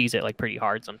kind of cheese it like pretty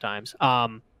hard sometimes.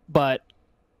 But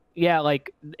yeah,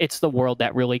 like it's the world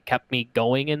that really kept me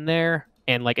going in there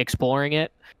and like exploring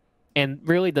it. And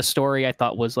really, the story I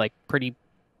thought was like pretty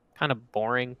kind of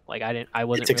boring. Like I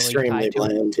wasn't it's really extremely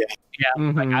bland.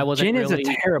 Like I wasn't. Jin really, is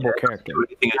a terrible character.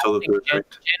 Jin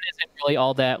isn't really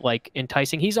all that like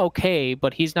enticing. He's okay,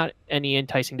 but he's not any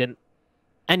enticing than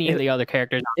any of the other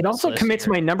characters. It also commits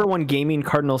my #1 gaming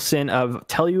cardinal sin of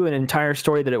tell you an entire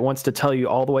story that it wants to tell you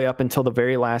all the way up until the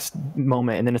very last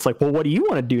moment, and then it's like, well, what do you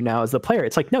want to do now as the player?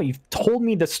 It's like, no, you've told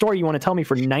me the story you want to tell me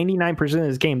for 99% of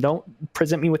this game. Don't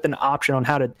present me with an option on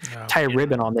how to tie a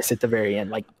ribbon on this at the very end.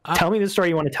 Like, tell me the story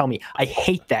you want to tell me. I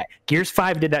hate that. Gears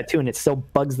 5 did that too, and it still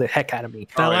bugs the heck out of me.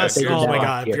 Oh my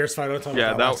god, Gears 5 don't tell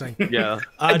me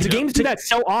the games do that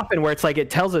so often where it's like it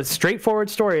tells a straightforward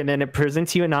story and then it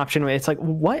presents you an option where it's like,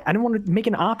 what? I don't want to make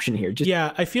an option here. Just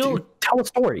I feel tell a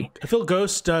story. I feel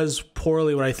Ghost does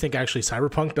poorly what I think actually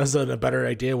Cyberpunk does a better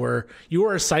idea, where you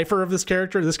are a cipher of this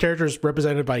character. This character is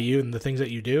represented by you and the things that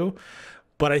you do.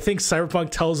 But I think Cyberpunk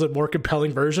tells a more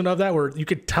compelling version of that, where you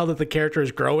could tell that the character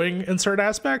is growing in certain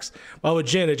aspects. While with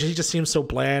Jin, he just seems so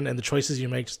bland, and the choices you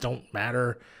make just don't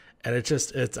matter. And it's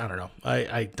I don't know.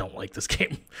 I don't like this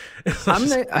game.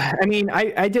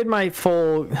 I did my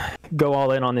full go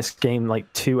all in on this game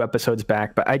like 2 episodes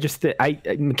back, but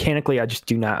mechanically I just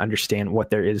do not understand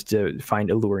what there is to find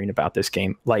alluring about this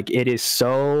game. Like it is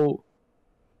so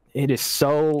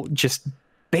just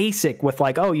basic with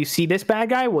like, oh, you see this bad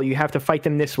guy? Well, you have to fight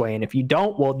them this way, and if you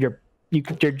don't, well, you're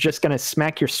just going to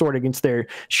smack your sword against their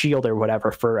shield or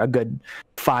whatever for a good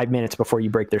 5 minutes before you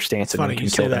break their stance. It's funny you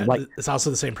say that. Like, it's also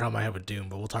the same problem I have with Doom,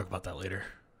 but we'll talk about that later.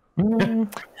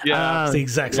 It's the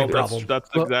exact same problem. That's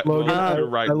exactly you're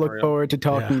right. I look forward to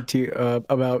talking to you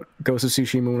about Ghost of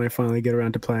Tsushima when I finally get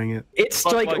around to playing it. It's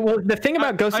the thing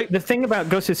about Ghost of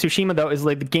Tsushima though is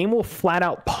like the game will flat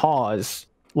out pause.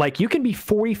 Like you can be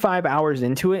 45 hours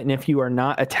into it, and if you are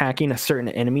not attacking a certain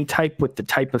enemy type with the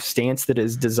type of stance that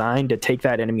is designed to take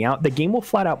that enemy out, the game will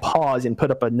flat out pause and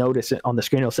put up a notice on the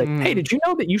screen. It'll say, hey, did you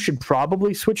know that you should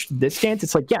probably switch to this stance?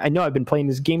 It's like, yeah, I know. I've been playing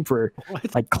this game for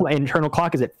like internal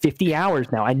clock is at 50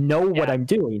 hours now. I know what I'm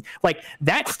doing. Like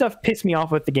that stuff pissed me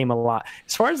off with the game a lot.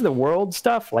 As far as the world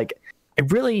stuff, like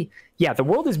it really, the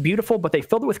world is beautiful, but they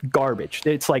filled it with garbage.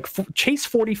 It's like chase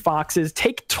 40 foxes,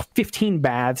 take 15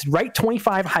 baths, write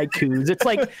 25 haikus. It's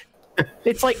like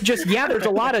It's like just, yeah, there's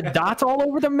a lot of dots all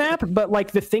over the map, but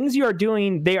like the things you are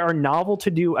doing, they are novel to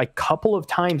do a couple of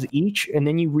times each, and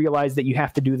then you realize that you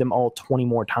have to do them all 20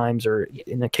 more times, or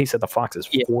in the case of the foxes,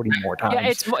 40 more times.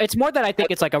 Yeah, it's more that I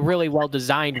think it's like a really well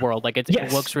designed world. Like it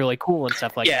looks really cool and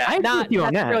stuff like that. I agree with you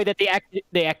on that. Really that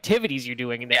the activities you're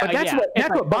doing in there. But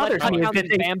that's what bothers me, is that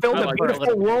they build a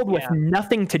beautiful world with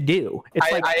nothing to do. It's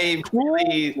I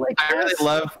really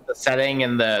love the setting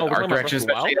and the art direction,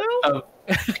 especially of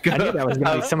I knew that was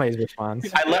going to be somebody's response.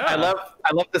 I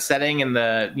love the setting and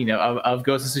the of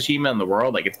Ghost of Tsushima and the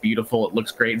world. Like, it's beautiful, it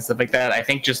looks great and stuff like that. I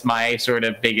think just my sort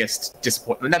of biggest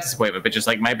not disappointment, but just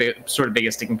like my sort of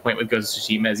biggest sticking point with Ghost of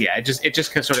Tsushima is it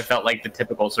just sort of felt like the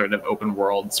typical sort of open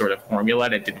world sort of formula,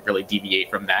 and it didn't really deviate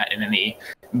from that in any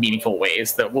meaningful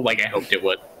ways that I hoped it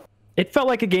would. It felt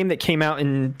like a game that came out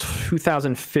in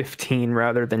 2015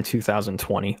 rather than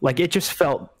 2020. Like, it just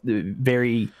felt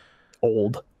very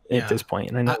old at this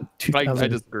point. And I know I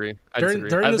disagree. During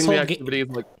I this think whole the activities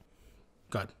like.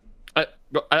 God.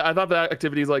 I thought the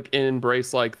activities like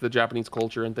embrace like the Japanese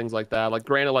culture and things like that. Like,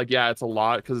 granted, like, yeah, it's a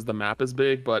lot because the map is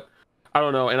big, but I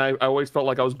don't know. And I always felt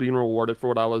like I was being rewarded for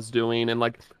what I was doing. And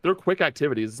like, they're quick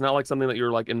activities. It's not like something that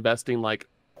you're like investing like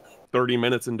 30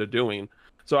 minutes into doing.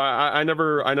 So I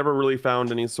never really found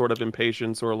any sort of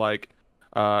impatience or like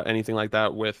anything like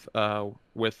that with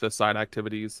the side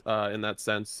activities in that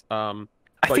sense.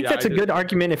 I think that's a good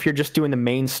argument if you're just doing the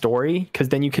main story, because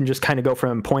then you can just kind of go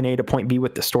from point A to point B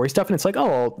with the story stuff, and it's like,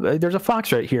 oh, there's a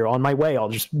fox right here on my way, I'll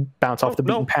just bounce off the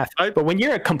beaten path. But when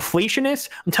you're a completionist,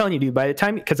 I'm telling you, dude, by the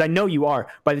time, because I know you are,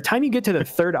 by the time you get to the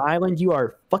third island, you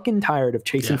are fucking tired of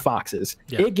chasing foxes.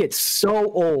 It gets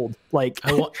so old. Like, I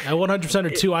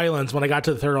 100%ed 2 islands. When I got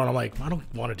to the third one, I'm like, I don't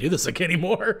want to do this again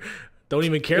anymore. Don't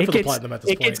even care for the platinum at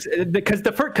this point.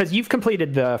 Because you've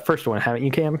completed the first one, haven't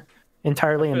you, Cam?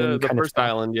 Entirely, and then the first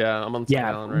island, I'm on the second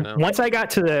island right now. Once I got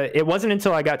to it wasn't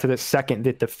until I got to the second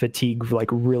that the fatigue like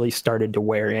really started to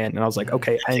wear in, and I was like,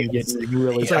 okay, I'm getting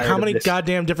really tired. Like, how many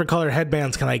goddamn different color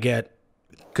headbands can I get?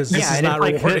 Because this is not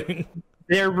rewarding.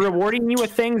 They're rewarding you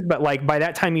with things, but like by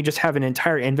that time you just have an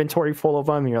entire inventory full of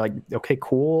them, and you're like, okay,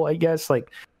 cool, I guess.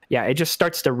 Like, yeah, it just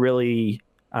starts to really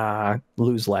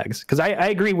lose legs. Because I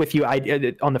agree with you.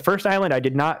 On the first island, I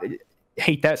did not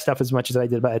hate that stuff as much as I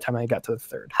did by the time I got to the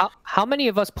third. How many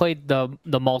of us played the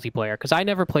multiplayer? Because I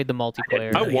never played the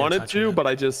multiplayer. I wanted to, but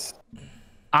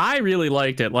I really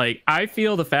liked it. Like, I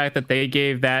feel the fact that they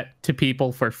gave that to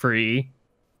people for free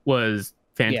was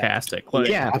fantastic. Yeah,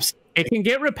 like, absolutely. It can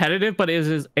get repetitive, but it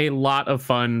is a lot of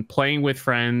fun playing with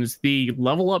friends. The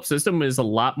level up system is a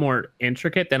lot more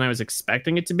intricate than I was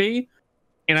expecting it to be.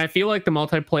 And I feel like the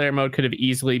multiplayer mode could have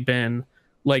easily been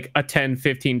like a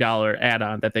 $10-15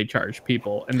 add-on that they charge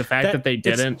people, and the fact that they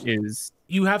didn't is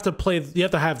you have to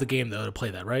have the game though to play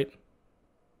that, right?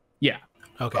 Yeah.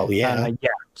 Okay. Oh yeah.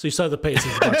 So you still have to pay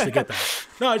 $6 to get that.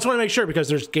 No, I just want to make sure, because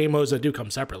there's game modes that do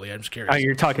come separately. I'm just curious. Oh,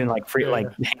 you're talking like free, like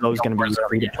Halo's going to be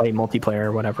free to play multiplayer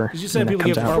or whatever. Because you said people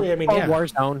give it free. I mean,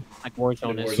 Warzone, like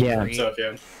Warzone is free. Stuff,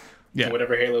 yeah.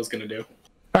 Whatever Halo's going to do.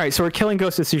 All right, so we're killing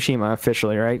Ghost of Tsushima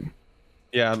officially, right?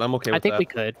 Yeah, I'm okay with that. I think we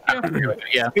could.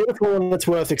 Yeah. It's beautiful and it's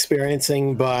worth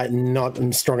experiencing, but not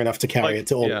strong enough to carry it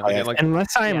to all the way.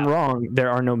 Unless I am wrong, there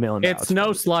are no million. It's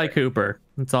no Sly Cooper.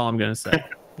 That's all I'm going to say.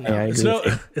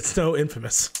 It's no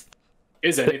Infamous.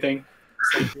 Is anything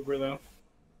Sly Cooper, though?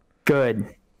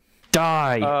 Good.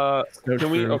 Die.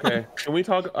 Can we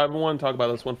talk? I want to talk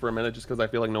about this one for a minute, just because I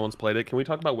feel like no one's played it. Can we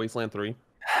talk about Wasteland 3?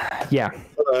 Yeah.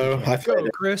 Hello, I played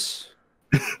it. Chris.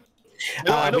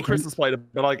 No, I know Chris has played it,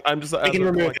 but like, I'm just as a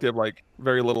collective, like,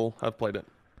 very little have played it.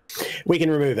 We can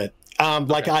remove it.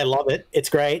 I love it. It's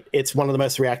great. It's one of the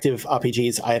most reactive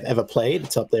RPGs I have ever played.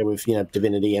 It's up there with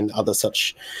Divinity and other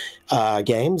such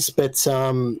games. But it's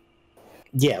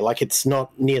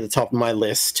not near the top of my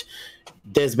list.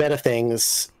 There's better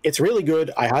things. It's really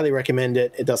good. I highly recommend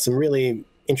it. It does some really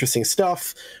interesting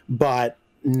stuff, but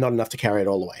not enough to carry it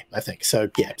all the way, I think. So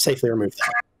yeah, safely remove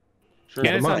that. Sure.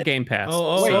 And it's on Game Pass.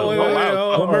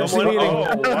 Emergency meeting.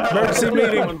 Emergency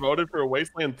meeting. Someone voted for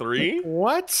Wasteland 3?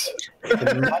 What?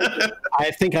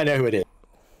 I think I know who it is.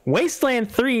 Wasteland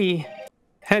 3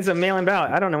 has a mail-in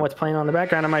ballot. I don't know what's playing on the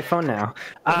background on my phone now.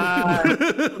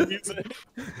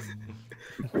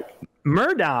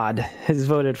 Murdod has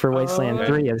voted for Wasteland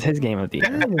 3 as his game of the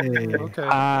year.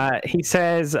 Okay. He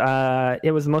says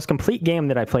it was the most complete game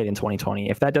that I played in 2020.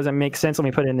 If that doesn't make sense, let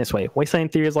me put it in this way.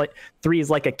 Wasteland 3 is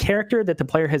like a character that the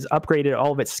player has upgraded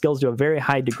all of its skills to a very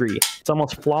high degree. It's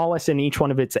almost flawless in each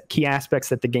one of its key aspects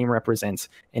that the game represents,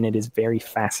 and it is very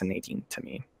fascinating to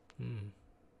me.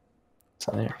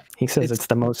 So there. He says it's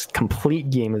the most complete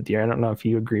game of the year. I don't know if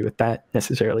you agree with that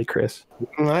necessarily, Chris.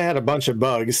 I had a bunch of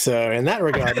bugs, so in that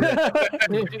regard,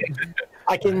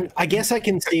 I guess I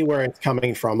can see where it's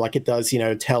coming from. Like it does,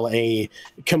 tell a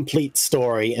complete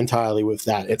story entirely with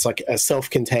that. It's like a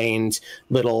self-contained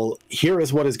little, here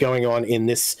is what is going on in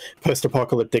this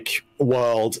post-apocalyptic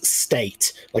world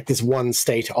state, like this one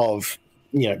state of,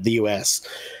 the US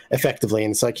effectively.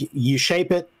 And it's like you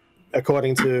shape it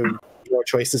according to your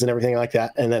choices and everything like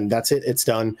that. And then that's it. It's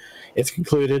done. It's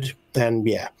concluded. And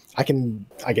yeah, I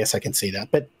guess I can see that.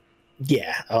 But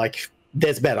yeah, like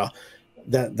there's better.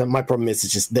 My problem is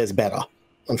it's just there's better,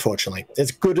 unfortunately.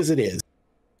 As good as it is.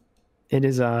 It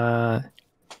is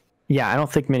yeah, I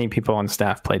don't think many people on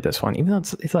staff played this one, even though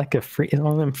it's like it's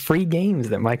one of them free games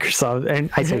that Microsoft, and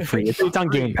I say free, it's on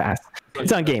Game Pass.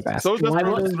 It's on Game Pass. So is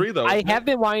Desperados 3 though. I have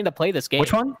been wanting to play this game.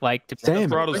 Which one? Like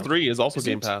Desperados 3 is also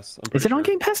Game Pass. Is it on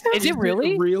Game Pass now? Is it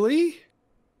really? Really?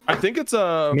 I think it's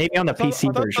maybe on the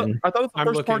PC version. I thought it was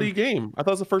a first party game. I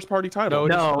thought it was a first party title.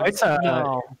 No, it's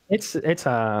a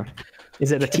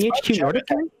is it a THQ Nordic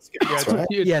game?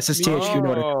 Yes, it's THQ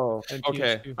Nordic. Oh,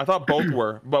 okay. I thought both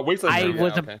were, but wait. I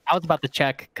was about to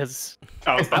check because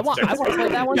I want to play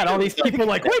that one. Got all these people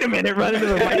like, wait a minute, running to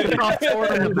the Microsoft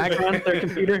store in the background of their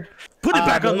computer. Put it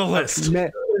back on the list.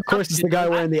 Of course, it's the guy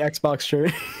wearing the Xbox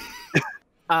shirt. It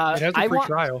has a free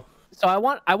trial. So I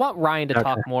want Ryan to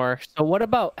talk more. So what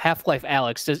about Half-Life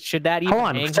Alyx? Should that even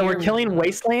hold on? So we're killing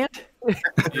Wasteland?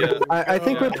 Yeah. I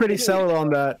think we're pretty settled on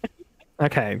that.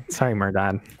 Okay, sorry,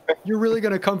 Murdad. You're really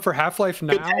gonna come for Half-Life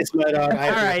now? All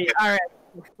right.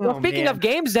 Well, speaking of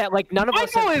games that like none of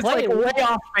us have is played, like way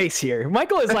off base here.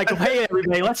 Michael is like, hey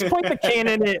everybody, let's point the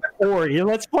cannon at Ori.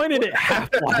 Let's point it at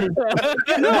Half-Life.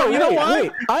 No, you know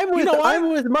what?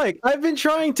 I'm with Mike. I've been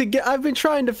trying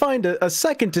to find a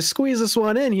second to squeeze this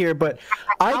one in here, but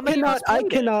I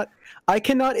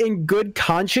cannot in good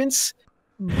conscience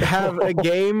have a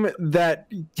game that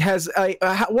has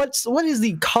what is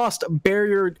the cost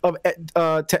barrier of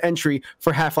to entry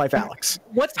for Half-Life Alyx?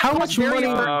 How much money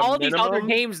for all these other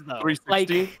games though?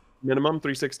 360 minimum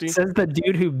 360. Says the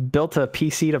dude who built a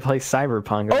PC to play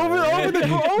Cyberpunk over the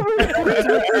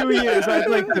 2 years. I'd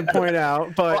like to point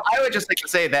out, but well, I would just like to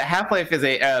say that Half-Life is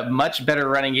a much better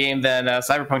running game than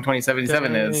Cyberpunk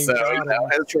 2077 is. So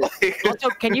also,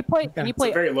 can you play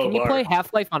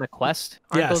Half-Life on a Quest?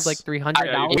 Aren't those like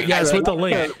 $300? Yes, with the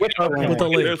link. With the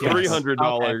link. They're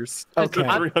 $300. Okay.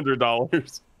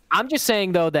 $300. I'm just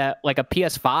saying though that like a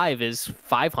PS5 is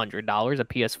 $500, a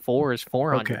PS4 is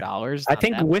 $400. I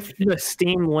think with the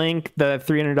Steam Link, the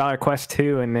 $300 Quest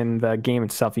 2, and then the game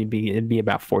itself, it'd be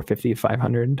about $450 to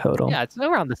 $500 in total. Yeah, it's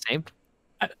around the same.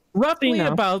 Roughly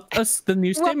about the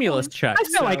new stimulus check. I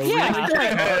feel like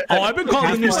I've been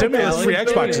calling the new stimulus free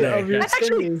Xbox Day.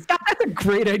 That's a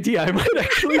great idea. I might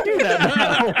actually do that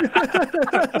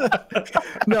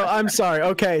now. No, I'm sorry.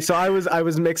 Okay, so I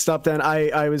was mixed up then.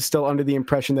 I was still under the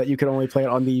impression that you could only play it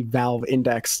on the Valve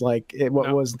Index. Like,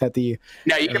 was that the?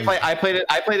 Yeah, you can play. I played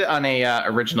it on a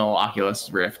original Oculus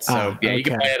Rift. So you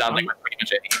can play it on like pretty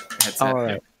much any headset. All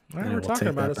right. We're talking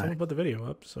about it. Someone put the video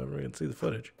up so everyone can see the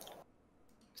footage.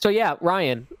 So yeah,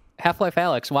 Ryan, Half-Life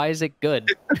Alyx, why is it good?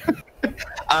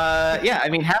 Yeah, I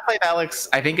mean, Half-Life Alyx,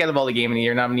 I think out of all the Game of the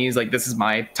Year nominees, like this is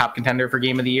my top contender for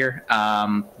Game of the Year.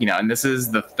 And this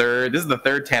is the third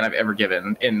 10 I've ever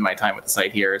given in my time with the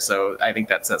site here. So I think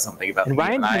that says something about. And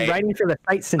Ryan's been writing for the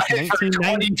site since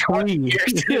 1990.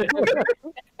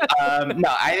 No,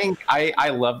 I think I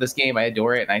love this game. I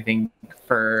adore it, and I think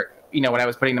for. When I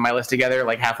was putting my list together,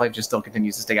 like Half-Life just still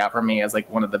continues to stick out for me as like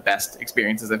one of the best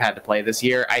experiences I've had to play this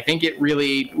year. I think it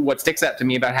really, what sticks out to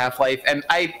me about Half-Life, and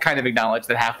I kind of acknowledge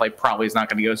that Half-Life probably is not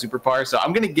going to go super far, so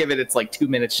I'm going to give it its like 2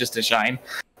 minutes just to shine.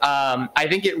 I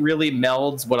think it really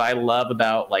melds what I love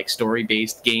about like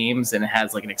story-based games, and it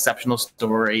has like an exceptional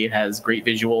story. It has great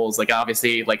visuals. Like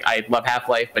obviously, like I love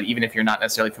Half-Life, but even if you're not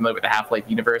necessarily familiar with the Half-Life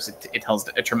universe, it tells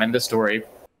a tremendous story.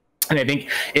 And I think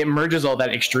it merges all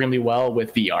that extremely well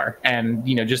with VR, and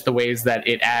just the ways that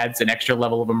it adds an extra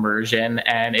level of immersion,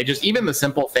 and it just even the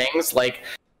simple things like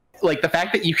the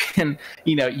fact that you can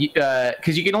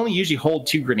because you can only usually hold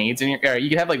 2 grenades, and you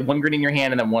can have like 1 grenade in your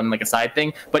hand and then one like a side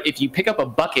thing. But if you pick up a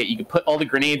bucket, you can put all the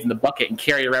grenades in the bucket and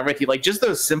carry it around with you. Like just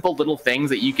those simple little things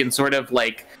that you can sort of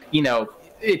like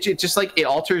it just like it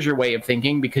alters your way of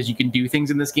thinking, because you can do things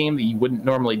in this game that you wouldn't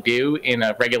normally do in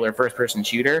a regular first-person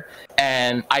shooter.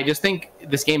 And I just think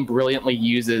this game brilliantly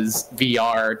uses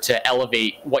VR to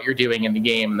elevate what you're doing in the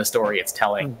game and the story it's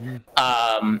telling.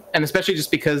 And especially just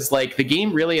because like the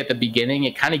game really at the beginning,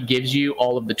 it kind of gives you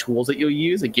all of the tools that you'll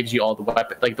use. It gives you all the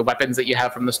weapons that you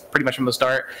have pretty much from the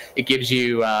start. It gives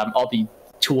you all the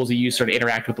tools you use to sort of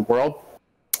interact with the world.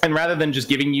 And rather than just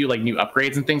giving you like new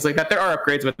upgrades and things like that, there are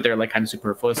upgrades, but they're like kind of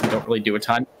superfluous and don't really do a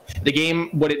ton. The game,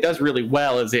 what it does really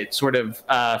well is it sort of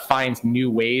finds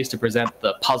new ways to present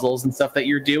the puzzles and stuff that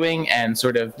you're doing, and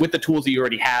sort of with the tools that you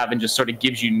already have, and just sort of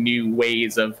gives you new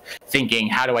ways of thinking,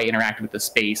 how do I interact with the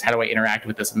space? How do I interact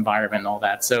with this environment and all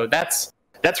that? So that's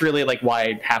really like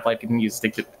why Half-Life continues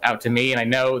to stick out to me. And I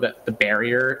know that the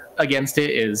barrier against it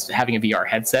is having a VR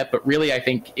headset, but really I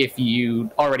think if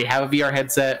you already have a VR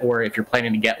headset, or if you're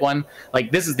planning to get one,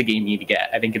 like this is the game you need to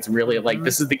get. I think it's really like,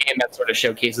 this is the game that sort of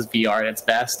showcases VR at its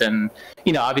best. And,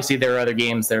 you know, obviously there are other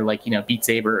games that are like, you know, Beat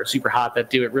Saber or Super Hot that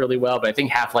do it really well, but I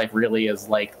think Half-Life really is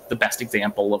like the best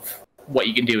example of what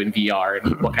you can do in VR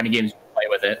and what kind of games you can play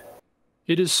with it.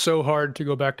 It is so hard to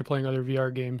go back to playing other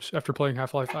VR games after playing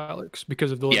Half-Life Alyx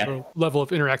because of the level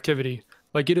of interactivity.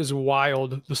 Like, it is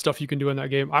wild, the stuff you can do in that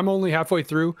game. I'm only halfway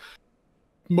through,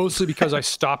 mostly because I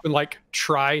stop and like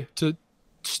try to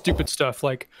stupid stuff,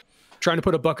 like trying to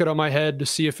put a bucket on my head to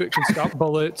see if it can stop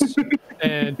bullets,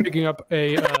 and picking up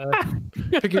a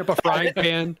frying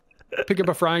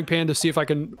pan to see if I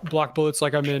can block bullets,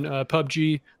 like I'm in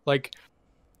PUBG. Like,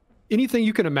 anything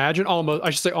you can imagine,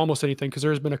 almost anything, because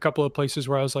there's been a couple of places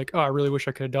where I was like, oh, I really wish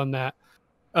I could have done that.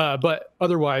 But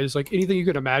otherwise, like anything you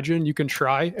can imagine, you can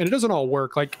try, and it doesn't all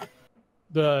work. Like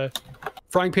the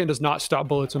frying pan does not stop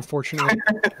bullets, unfortunately,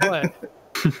 but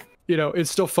you know, it's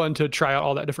still fun to try out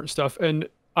all that different stuff. And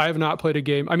I have not played a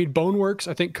game. I mean, Boneworks,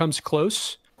 I think, comes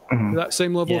close to that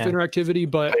same level of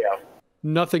interactivity, but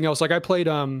nothing else. Like I played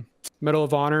Medal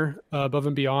of Honor, Above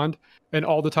and Beyond, and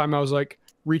all the time I was like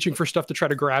reaching for stuff to try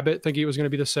to grab it, thinking it was going to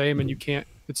be the same, and you can't.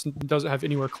 It doesn't have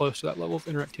anywhere close to that level of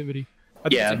interactivity. I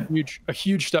think it's a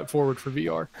huge step forward for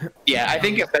VR. Yeah, I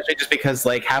think especially just because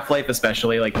like Half-Life,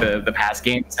 especially like the past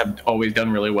games have always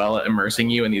done really well at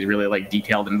immersing you in these really like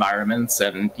detailed environments,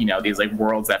 and you know, these like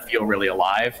worlds that feel really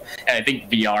alive. And I think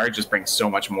VR just brings so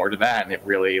much more to that, and it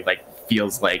really like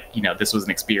feels like, you know, this was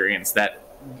an experience that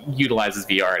utilizes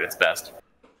VR at its best.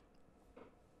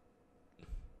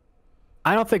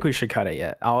 I don't think we should cut it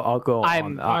yet. I'll go.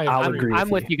 I'll agree. I'm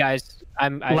with you guys.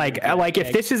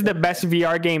 If this is the best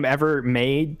VR game ever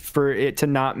made, for it to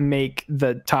not make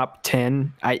the top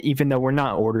 10, even though we're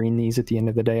not ordering these at the end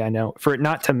of the day, I know, for it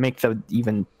not to make the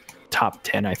even top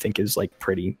 10, I think is like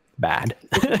pretty bad.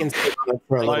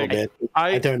 For a little bit.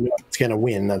 I don't know if it's gonna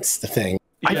win. That's the thing.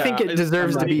 I think it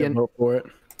deserves to be in.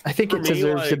 I think it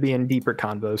deserves to be in deeper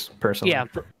convos. Personally,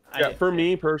 For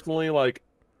me personally, like,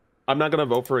 I'm not gonna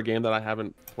vote for a game that I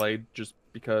haven't played just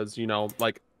because, you know,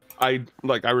 like I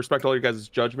respect all your guys'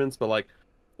 judgments, but like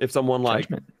if someone like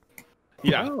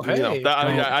you know, I said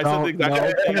the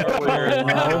exact same thing earlier,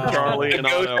 Charlie and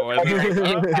Otto,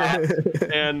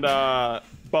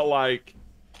 but like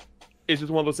it's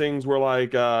just one of those things where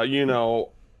like you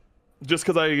know, just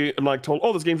because I am like told,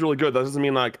 oh, this game's really good, that doesn't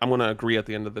mean like I'm gonna agree at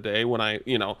the end of the day when I,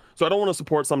 you know, so I don't want to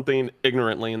support something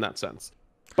ignorantly in that sense.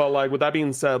 But like with that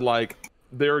being said, like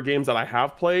there are games that I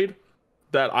have played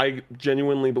that I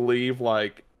genuinely believe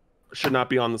like should not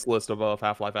be on this list of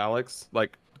Half-Life Alyx,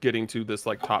 like getting to this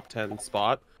like top 10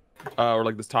 spot, or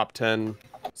like this top 10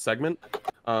 segment.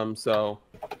 So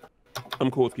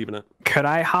I'm cool with keeping it. Could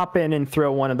I hop in and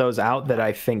throw one of those out that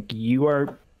I think you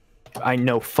are, I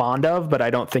know, fond of, but I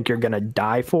don't think you're going to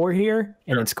die for here?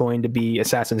 And it's going to be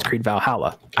Assassin's Creed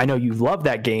Valhalla. I know you love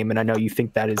that game, and I know you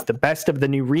think that is the best of the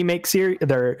new remake series,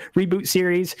 the reboot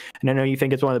series, and I know you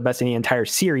think it's one of the best in the entire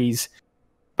series.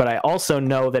 But I also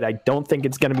know that I don't think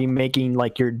it's going to be making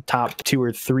like your top 2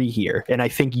 or 3 here. And I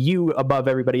think you, above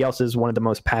everybody else, is one of the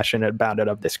most passionate about it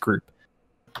of this group.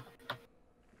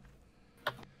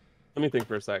 Let me think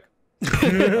for a sec.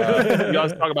 You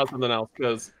guys talk about something else,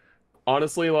 because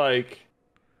honestly, like,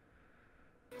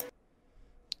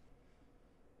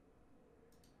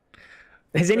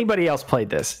 has anybody else played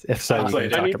this? If so, you can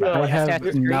talk about it. I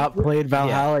have not played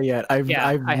Valhalla yet. I've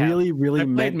really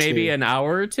meant maybe an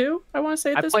hour or two, I want to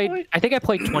say at this point. I think I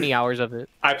played 20 hours of it.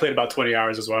 I played about 20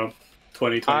 hours as well.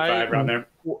 20, 25, around there.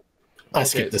 I'll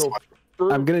skip this one.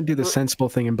 I'm gonna do the sensible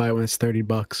thing and buy it when it's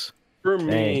 $30. For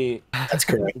me, that's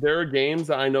correct. There are games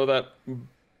that I know that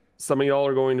some of y'all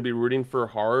are going to be rooting for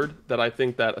hard, that I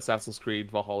think that Assassin's Creed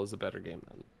Valhalla is a better game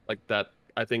than. Like, that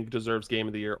I think deserves Game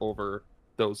of the Year over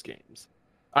those games.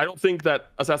 I don't think that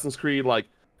Assassin's Creed, like,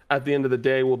 at the end of the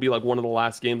day will be like one of the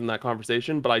last games in that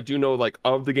conversation, but I do know, like,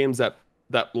 of the games that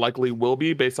likely will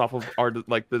be, based off of our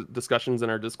like the discussions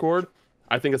in our Discord,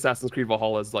 I think Assassin's Creed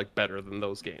Valhalla is like better than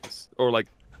those games, or like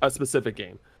a specific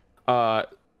game.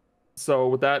 So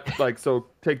with that, like, so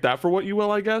take that for what you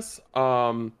will, I guess.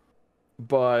 But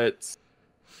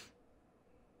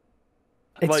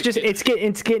it's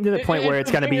getting to the point where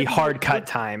it's going to be hard cut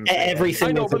time. Everything.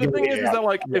 I know, but the thing is that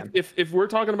like if we're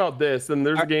talking about this, then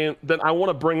there's a game. Then I want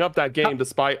to bring up that game,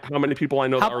 despite how many people I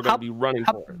know that are going to be running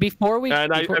for it. Before we,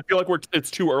 and I feel like it's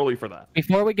too early for that.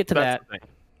 Before we get to that,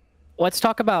 let's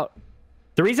talk about.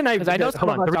 The reason I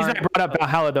brought up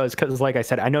Valhalla though is because, like I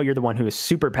said, I know you're the one who is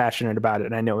super passionate about it,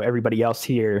 and I know everybody else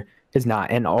here is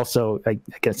not. And also, I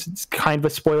guess it's kind of a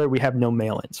spoiler. We have no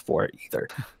mail-ins for it either.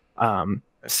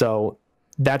 So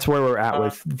that's where we're at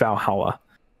with Valhalla.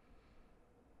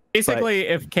 Basically,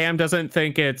 if Cam doesn't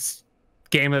think it's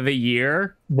game of the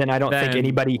year, then I don't think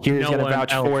anybody here is going to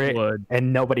vouch for it, would.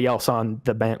 And nobody else on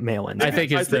the mail-in. I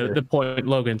think it's the point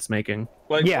Logan's making.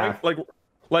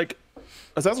 Like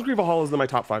Assassin's Creed Valhalla is in my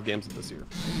top 5 games of this year.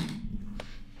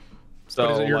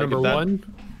 So is it your number one?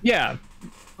 Yeah.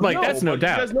 Like that's no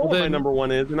doubt. You guys know what my number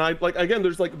 1 is, and I again.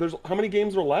 There's how many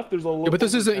games are left? There's a little. Yeah, but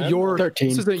this isn't your 13,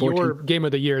 this isn't 14. your game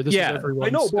of the year. This is everyone's. I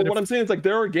know, but what I'm saying is like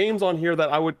there are games on here that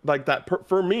I would like that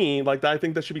for me like that I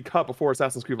think that should be cut before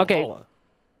Assassin's Creed Valhalla.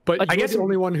 But I guess the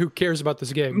only one who cares about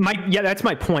this game. That's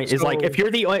my point. Is like if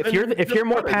you're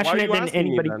more passionate than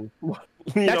anybody.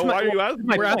 Why are you asking?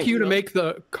 We're asking you to make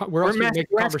the conversation.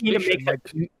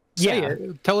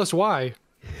 Tell us why.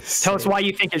 Tell us why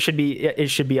you think it should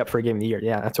be up for Game of the Year.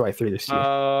 Yeah, that's why I threw this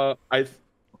to you.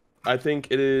 I think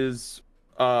it is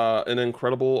an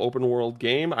incredible open world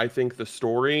game. I think the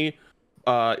story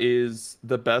is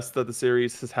the best that the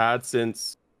series has had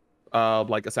since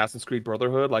like Assassin's Creed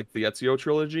Brotherhood, like the Ezio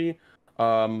trilogy.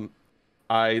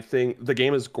 I think the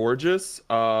game is gorgeous.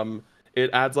 It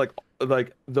adds like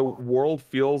the world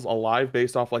feels alive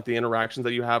based off like the interactions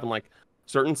that you have in like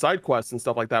certain side quests and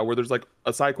stuff like that, where there's like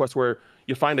a side quest where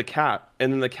you find a cat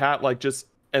and then the cat like just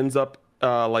ends up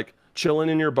like chilling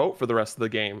in your boat for the rest of the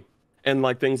game, and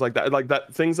like things like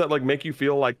that, things that like make you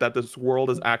feel like that this world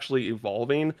is actually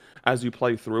evolving as you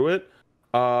play through it.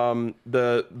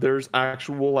 There's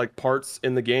actual like parts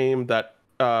in the game that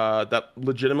that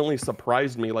legitimately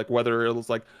surprised me, like whether it was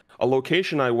like a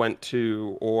location I went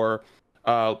to or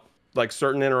like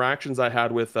certain interactions I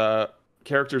had with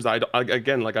characters.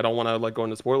 Again, like I don't want to like go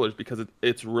into spoilers because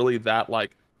it's really that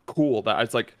like cool that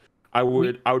it's like I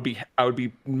would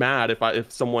be mad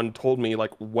if someone told me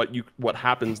like what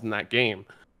happens in that game.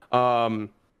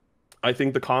 I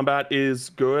think the combat is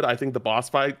good. I think the boss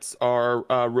fights are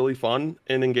really fun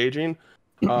and engaging.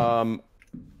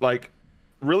 Like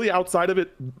really outside of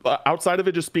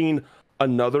it just being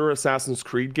another Assassin's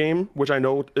Creed game, which I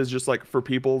know is just like for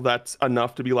people that's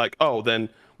enough to be like, oh, then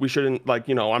we shouldn't like,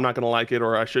 I'm not going to like it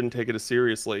or I shouldn't take it as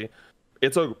seriously.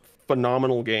 It's a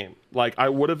phenomenal game. Like I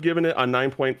would have given it a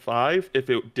 9.5 if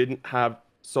it didn't have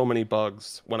so many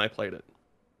bugs when I played it.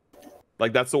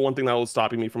 Like that's the one thing that was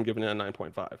stopping me from giving it a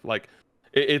 9.5. Like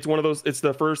it's one of those, it's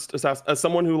the first as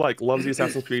someone who like loves the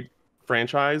Assassin's Creed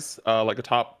franchise, like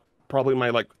probably my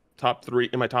like top 3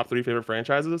 favorite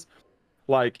franchises.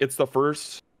 Like it's the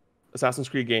first Assassin's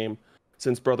Creed game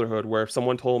since Brotherhood where if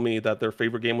someone told me that their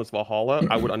favorite game was Valhalla,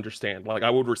 I would understand. Like I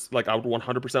would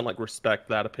 100% like respect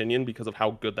that opinion because of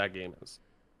how good that game is.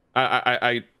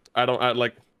 I don't know.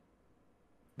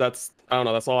 That's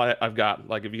all I've got.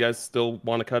 Like if you guys still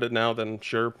want to cut it now, then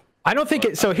sure. I don't think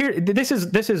it. So here, this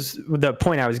is the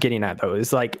point I was getting at though.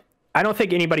 Is like I don't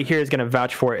think anybody here is going to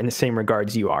vouch for it in the same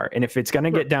regards you are. And if it's going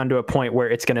to get down to a point where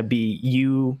it's going to be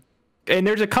you. And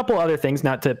there's a couple other things,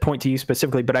 not to point to you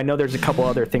specifically, but I know there's a couple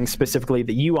other things specifically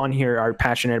that you on here are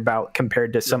passionate about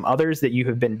compared to some others that you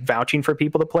have been vouching for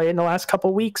people to play in the last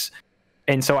couple weeks.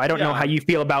 And so I don't know how you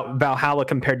feel about Valhalla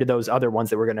compared to those other ones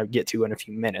that we're going to get to in a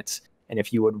few minutes. And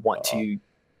if you would want to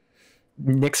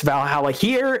nix Valhalla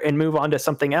here and move on to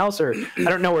something else, or I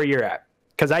don't know where you're at.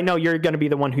 Because I know you're going to be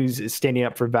the one who's standing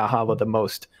up for Valhalla the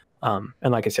most. And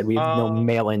like I said, we have no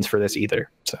mail-ins for this either.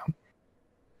 So.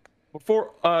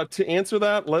 Before to answer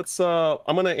that,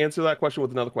 I'm going to answer that question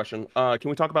with another question. Can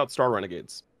we talk about Star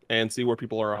Renegades and see where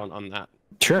people are on that?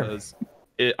 Sure. Because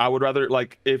I would rather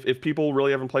like if people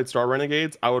really haven't played Star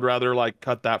Renegades, I would rather like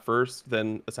cut that first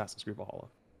than Assassin's Creed Valhalla.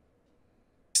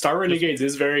 Star Renegades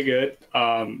is very good.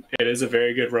 It is a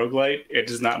very good roguelite. It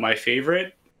is not my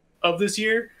favorite of this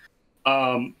year,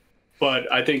 but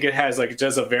I think it has like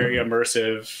just a very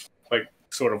immersive like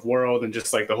sort of world, and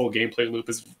just like the whole gameplay loop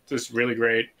is just really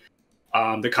great.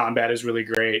 The combat is really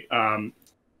great. Kind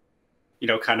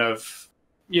of,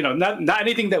 not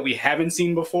anything that we haven't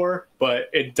seen before, but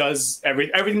it does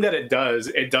everything that it does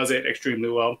it extremely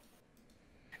well.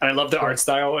 And I love the art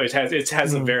style. It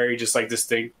has a very just like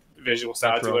distinct visual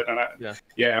style to it. And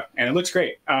and it looks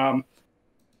great.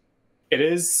 It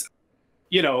is,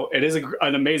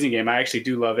 an amazing game. I actually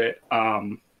do love it.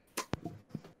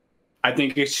 I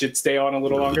think it should stay on a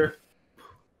little longer.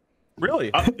 Really?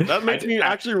 That makes me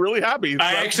actually really happy.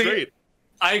 That's great.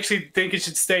 I actually think it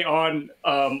should stay on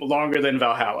longer than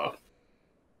Valhalla.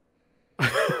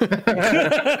 Didn't expect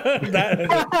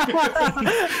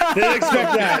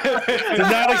that. Did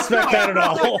not expect that at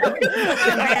all.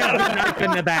 Knife in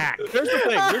the back. Here's the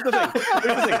thing.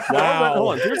 Wow.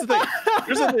 Hold on. Here's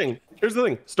the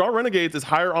thing. Star Renegades is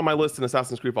higher on my list than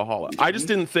Assassin's Creed Valhalla. I just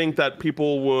didn't think that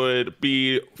people would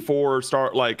be for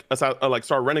Star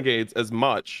Renegades as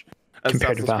much as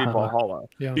Assassin's Creed Valhalla.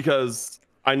 Yeah. Because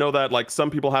I know that like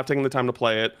some people have taken the time to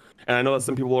play it, and I know that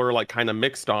some people are like kind of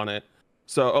mixed on it.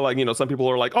 So like, you know, some people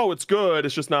are like, oh, it's good.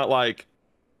 It's just not like,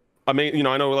 I mean, you know,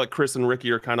 I know like Chris and Ricky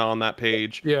are kind of on that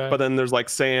page. Yeah. But then there's like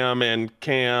Sam and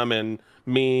Cam and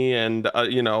me and,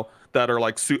 you know, that are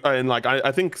like, and like,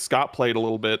 I think Scott played a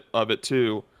little bit of it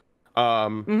too.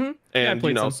 And,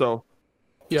 you know, so.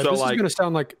 Yeah, so this like, is going to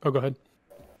sound like, oh, go ahead.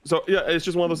 So yeah, it's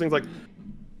just one of those things like,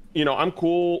 you know, I'm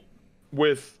cool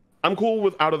with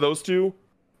out of those two.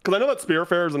 Because I know that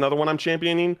Spiritfarer is another one I'm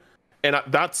championing. And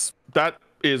that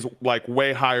is like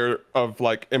way higher of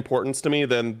like importance to me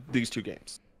than these two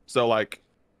games. So like,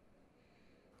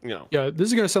 you know. Yeah, this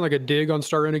is gonna sound like a dig on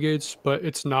Star Renegades, but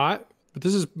it's not. But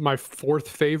this is my 4th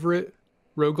favorite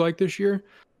roguelike this year.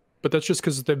 But that's just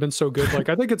because they've been so good. Like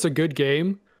I think it's a good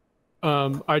game.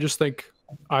 I just think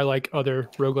I like other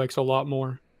roguelikes a lot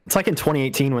more. It's like in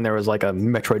 2018 when there was like a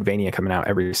Metroidvania coming out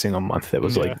every single month that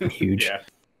was like huge.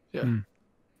 Yeah.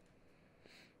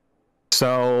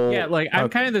 So yeah, like I'm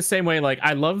kind of the same way. Like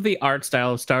I love the art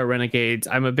style of Star Renegades.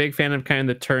 I'm a big fan of kind of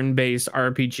the turn-based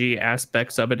RPG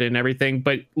aspects of it and everything.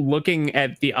 But looking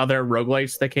at the other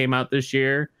roguelikes that came out this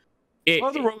year,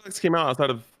 other roguelikes came out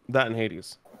outside of that and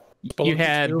Hades. You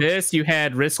had this, you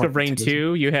had Risk of Rain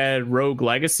 2, you had Rogue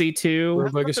Legacy 2.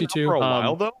 Rogue Legacy 2 for a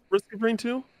while though. Risk of Rain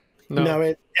 2.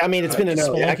 No, I mean it's been an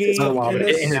early access for a while.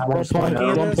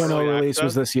 1.0 release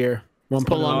was this year.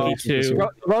 Spelunky 2.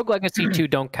 Rogue Legacy 2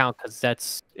 don't count because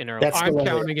that's in early. I'm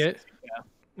counting it. Yeah.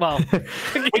 Well, but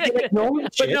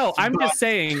no, I'm just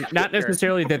saying, not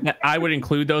necessarily that I would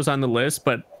include those on the list,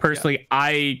 but personally,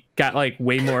 I got like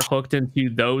way more hooked into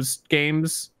those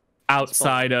games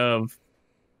outside of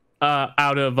Star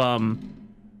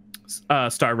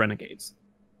Renegades.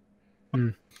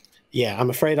 Yeah, I'm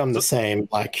afraid I'm the same.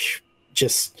 Like,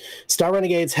 just Star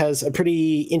Renegades has a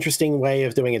pretty interesting way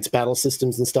of doing its battle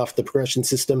systems and stuff. The progression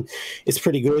system is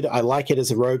pretty good. I like it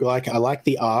as a roguelike. I like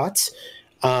the art.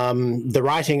 The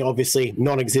writing, obviously,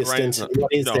 non-existent.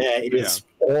 What is there is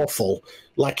awful.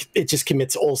 Like, it just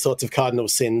commits all sorts of cardinal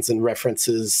sins and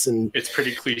references. And it's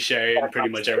pretty cliche and pretty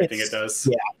much everything it does.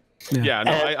 Yeah,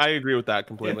 no, I agree with that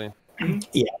completely.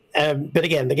 But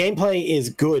again, the gameplay is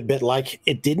good, but like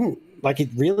it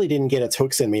really didn't get its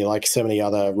hooks in me like so many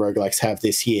other roguelikes have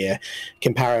this year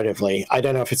comparatively. I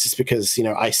don't know if it's just because, you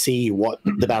know, I see what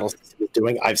the battle system is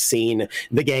doing. I've seen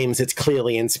the games it's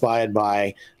clearly inspired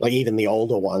by, like even the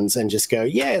older ones, and just go,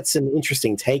 yeah, it's an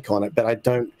interesting take on it, but I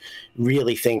don't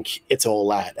really think it's all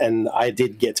that. And I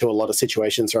did get to a lot of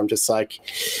situations where I'm just like,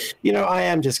 you know, I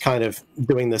am just kind of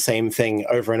doing the same thing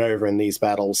over and over in these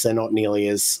battles. They're not nearly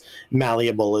as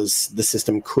malleable as the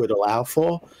system could allow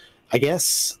for, I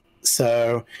guess.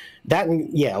 So that,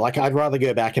 yeah, like I'd rather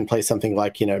go back and play something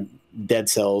like, you know, Dead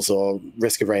Cells or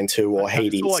Risk of Rain 2 or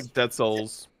Hades. I still like Dead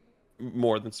Cells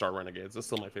more than Star Renegades. That's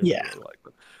still my favorite. Yeah.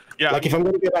 But yeah, like if I'm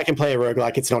going to go back and play a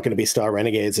roguelike, it's not going to be Star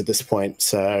Renegades at this point.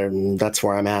 So that's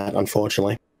where I'm at,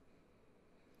 unfortunately.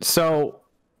 So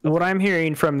what I'm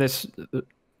hearing from this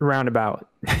roundabout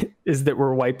is that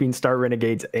we're wiping Star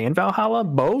Renegades and Valhalla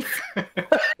both.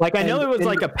 Like I know it was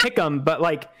like a pick 'em, but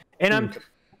like, and I'm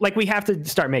like, we have to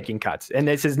start making cuts, and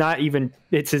this is not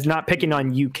picking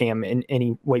on you, Cam, in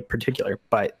any way particular,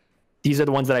 but these are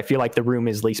the ones that I feel like the room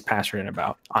is least passionate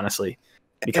about, honestly,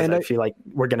 because I feel like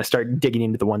we're going to start digging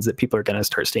into the ones that people are going to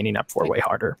start standing up for way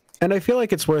harder. And I feel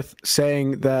like it's worth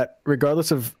saying that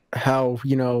regardless of how,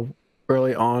 you know,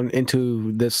 early on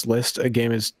into this list a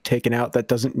game is taken out, that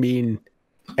doesn't mean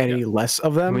any less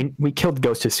of them. I mean, we killed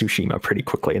Ghost of Tsushima pretty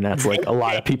quickly, and that's like a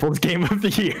lot of people's game of the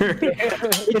year. The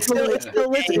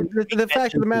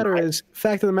fact of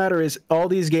the matter is all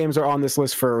these games are on this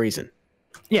list for a reason.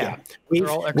 Yeah.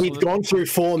 We've gone through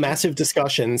 4 massive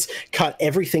discussions, cut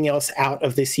everything else out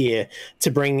of this year to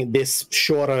bring this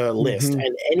shorter list,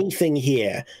 and anything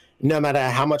here, no matter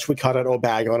how much we cut it or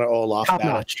bag on it or laugh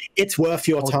about it, it's worth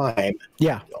your time.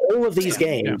 Yeah. All of these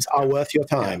games are worth your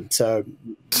time. So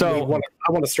I want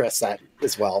to stress that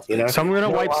as well, you know. So I'm going to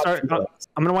wipe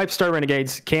Star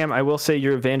Renegades. Cam, I will say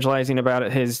your evangelizing about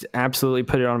it has absolutely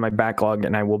put it on my backlog,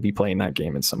 and I will be playing that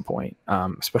game at some point,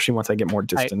 especially once I get more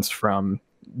distance from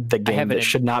the game that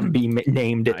should not be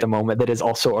named at the moment that is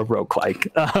also a roguelike.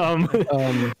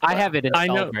 I have it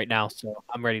installed right now, so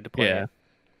I'm ready to play it.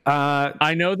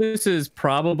 I know this is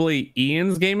probably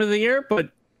Ian's game of the year, but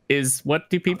what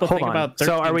do people think about 13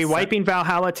 So are we wiping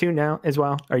Valhalla 2 now as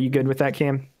well? Are you good with that,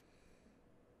 Cam?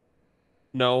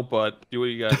 No, but do what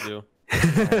you guys do.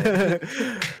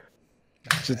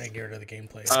 Just get rid of the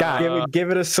gameplay. Scott,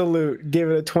 give it a salute. Give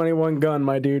it a 21 gun,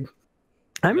 my dude.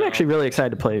 I'm actually really excited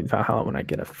to play Valhalla when I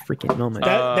get a freaking moment.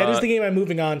 That is the game I'm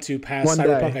moving on to past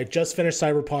Cyberpunk. I just finished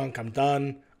Cyberpunk. I'm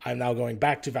done. I'm now going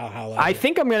back to Valhalla. I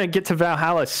think I'm going to get to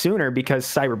Valhalla sooner because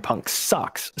Cyberpunk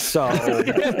sucks. So,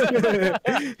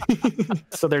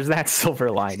 so there's that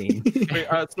silver lining. Okay,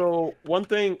 so one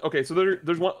thing. Okay, so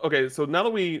there's one. Okay, so now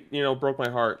that we broke my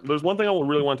heart, there's one thing I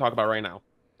really want to talk about right now.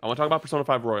 I want to talk about Persona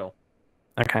 5 Royal.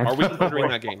 Okay. Are we considering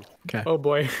that game? Okay. Oh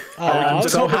boy. I'm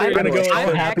so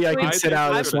happy I can sit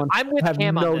out of this one. I'm with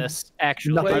Cam on this.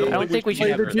 Actually, I don't think we should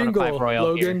have Persona 5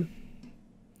 Royal here.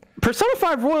 Persona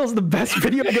 5 Royal is the best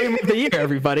video game of the year,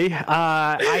 everybody.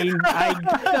 I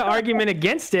get the argument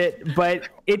against it, but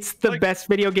it's the best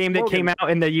video game that came out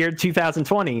in the year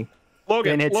 2020.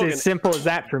 Logan, and it's as simple as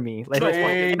that for me. Like,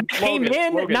 I came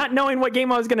in not knowing what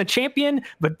game I was going to champion,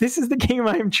 but this is the game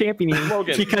I am championing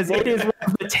because it is one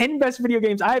of the 10 best video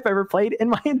games I've ever played in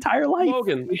my entire life.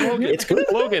 Logan, it's good.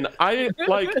 Logan, I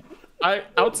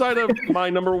outside of my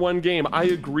 #1 game, I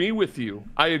agree with you.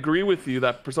 I agree with you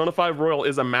that Persona 5 Royal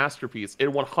is a masterpiece. It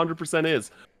 100%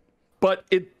 is. But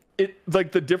it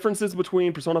like the differences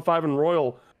between Persona 5 and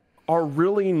Royal are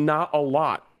really not a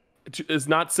lot. Is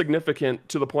not significant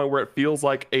to the point where it feels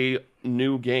like a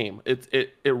new game. It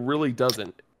really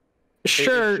doesn't.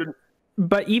 Sure.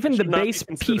 But even the base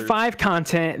P5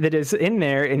 content that is in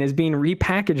there and is being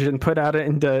repackaged and put out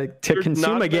to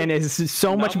consume again is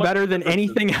so much better than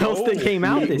anything else that came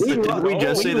out this year. Did we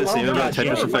just say the same about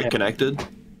Tetris Effect Connected?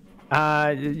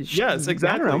 Yes, exactly.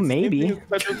 I don't know, maybe.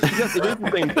 Yes, it is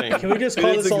the same thing. Can we just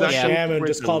call this all a sham and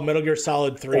just call Metal Gear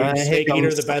Solid 3 Snake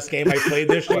Eater the best game I played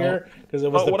this year? Because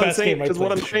it was the best game I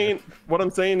played. What I'm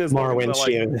saying is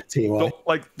Morrowind,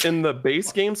 like in the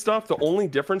base game stuff, the only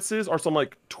differences are some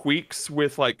like tweaks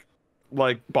with like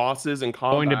bosses and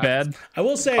combat. Going to bed. I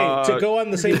will say to go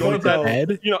on the same point though.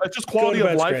 It's just quality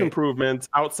of life improvements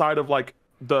outside of like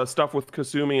the stuff with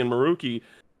Kasumi and Maruki.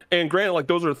 And granted, like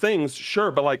those are things,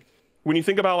 sure, but like when you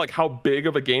think about like how big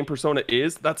of a game Persona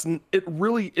is, it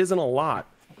really isn't a lot.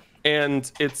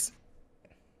 And it's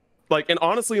like, and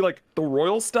honestly, like the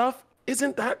Royal stuff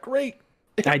isn't that great.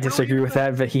 I disagree with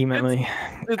that vehemently.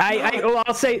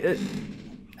 I'll say,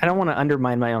 I don't want to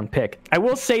undermine my own pick. I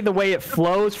will say the way it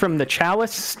flows from the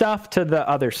Chalice stuff to the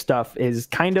other stuff is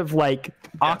kind of like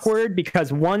awkward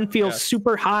because one feels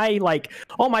super high, like,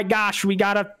 oh my gosh, we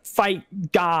gotta fight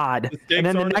God, and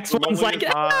then the next one's like,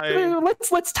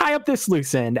 let's tie up this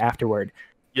loose end afterward.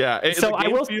 Yeah, so I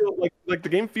will feel like the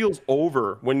game feels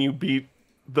over when you beat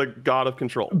the God of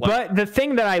Control. But the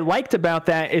thing that I liked about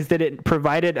that is that it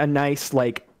provided a nice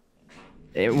like.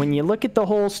 When you look at the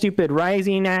whole stupid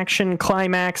rising action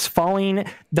climax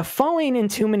the falling in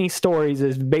too many stories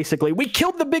is basically we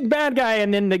killed the big bad guy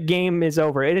and then the game is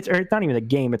over. It's not even a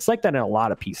game. It's like that in a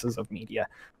lot of pieces of media.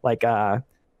 Like I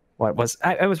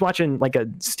was watching like a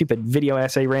stupid video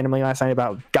essay randomly last night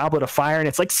about Goblet of Fire and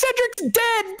it's like Cedric's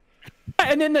dead.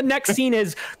 And then the next scene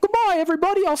is goodbye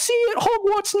everybody, I'll see you at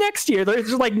Hogwarts next year.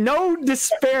 There's like no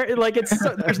despair, like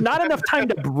there's not enough time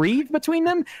to breathe between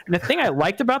them. And the thing I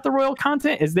liked about the Royal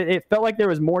content is that it felt like there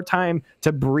was more time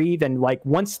to breathe, and like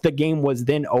once the game was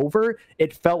then over,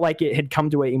 it felt like it had come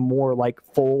to a more like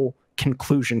full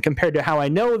conclusion compared to how I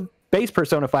know base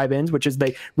Persona 5 ends, which is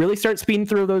they really start speeding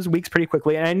through those weeks pretty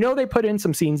quickly. And I know they put in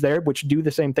some scenes there which do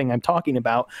the same thing I'm talking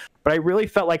about, but I really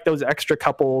felt like those extra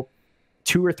couple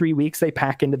 2 or 3 weeks they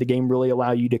pack into the game really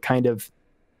allow you to kind of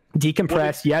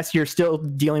decompress. Yes, you're still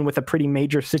dealing with a pretty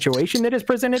major situation that has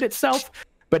presented itself,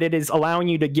 but it is allowing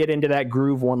you to get into that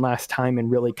groove one last time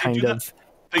and really kind of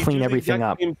clean everything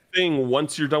up. Same thing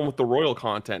once you're done with the Royal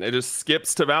content. It just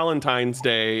skips to Valentine's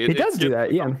Day. It does do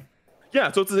that, yeah.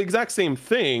 Yeah, so it's the exact same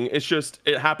thing. It's just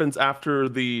it happens after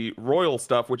the Royal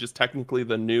stuff, which is technically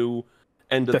the new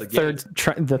end of the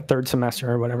game. The third semester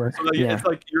or whatever. So it's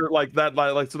like you're like that,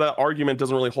 like so that argument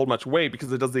doesn't really hold much weight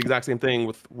because it does the exact same thing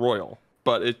with Royal.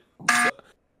 But it. All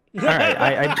right,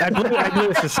 I blew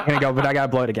this a second ago, but I gotta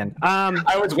blow it again.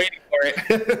 I was waiting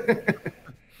for it.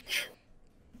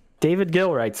 David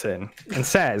Gill writes in and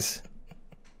says,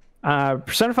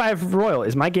 Persona 5 Royal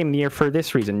is my game of the year for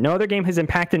this reason. No other game has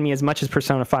impacted me as much as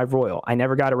Persona 5 Royal. I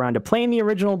never got around to playing the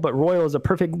original, but Royal is a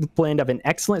perfect blend of an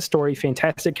excellent story,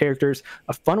 fantastic characters,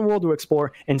 a fun world to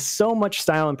explore, and so much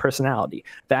style and personality.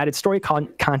 The added story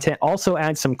content also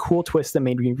adds some cool twists that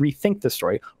made me rethink the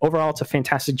story. Overall, it's a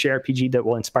fantastic JRPG that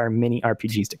will inspire many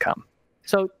RPGs to come.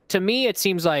 So to me, it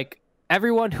seems like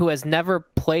everyone who has never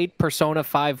played Persona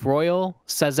 5 Royal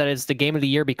says that it's the game of the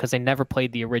year because they never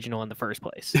played the original in the first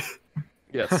place.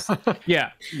 Yes.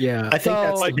 Yeah. Yeah. I think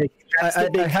that's the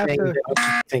big, I have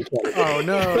thing. to... Oh,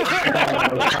 no.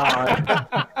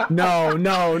 Oh, no,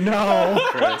 no, no.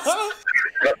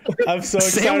 I'm so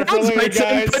excited for later,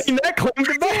 guys. Putting that claim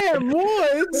to bear,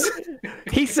 Woods.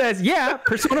 He says, yeah,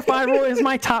 Persona 5 Royal is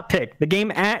my top pick. The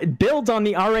game builds on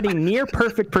the already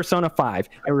near-perfect Persona 5.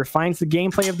 It refines the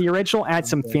gameplay of the original, adds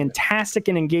some fantastic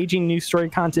and engaging new story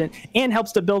content, and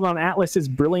helps to build on Atlus's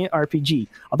brilliant RPG.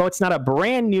 Although it's not a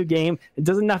brand new game, it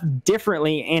does enough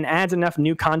differently and adds enough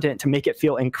new content to make it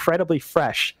feel incredibly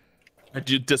fresh. I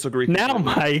do disagree. Now,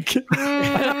 Mike.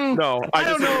 No, I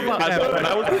don't know about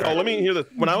that. Let me hear this.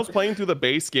 When I was playing through the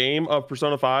base game of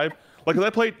Persona 5, like, 'cause I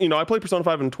played Persona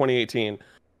 5 in 2018,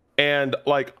 and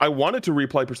like I wanted to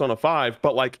replay Persona 5,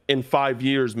 but like in 5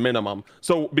 years minimum.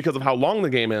 So because of how long the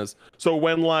game is. So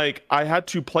when like I had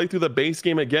to play through the base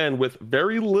game again with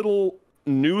very little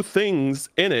new things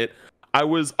in it, I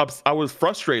was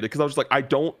frustrated because I was just like, I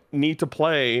don't need to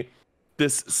play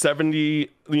this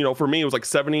 70, for me it was like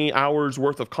 70 hours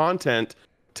worth of content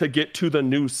to get to the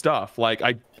new stuff. Like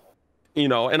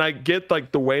and I get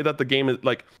like the way that the game is,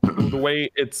 like the way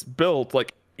it's built,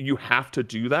 like you have to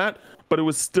do that, but it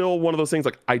was still one of those things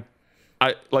like I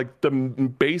like the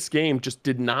base game just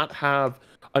did not have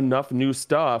enough new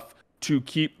stuff to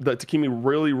keep me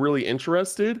really, really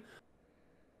interested,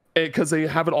 because they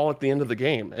have it all at the end of the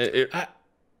game.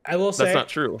 I will say that's not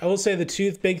true. I will say the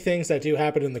two big things that do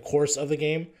happen in the course of the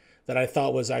game that I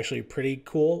thought was actually pretty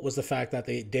cool was the fact that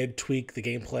they did tweak the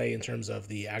gameplay in terms of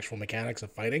the actual mechanics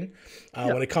of fighting.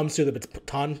 When it comes to the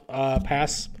baton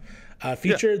pass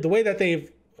feature, the way that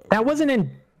that wasn't in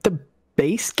the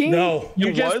base game. No,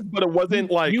 but it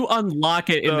wasn't like you unlock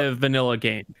it in the vanilla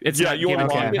game. It's you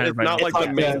unlock it. It's not like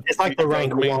the main. It's like the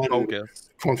rank main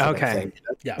focus. Okay.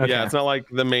 Yeah, it's not like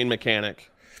the main mechanic.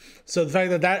 So the fact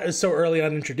that that is so early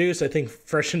on introduced, I think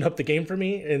freshened up the game for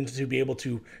me, and to be able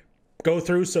to go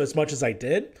through so as much as I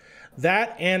did.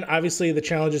 That, and obviously the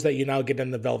challenges that you now get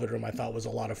in the Velvet Room, I thought was a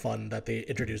lot of fun that they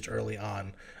introduced early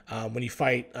on. When you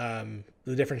fight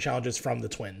the different challenges from the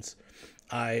twins.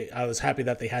 I was happy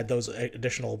that they had those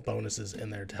additional bonuses in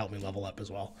there to help me level up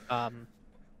as well.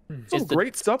 Some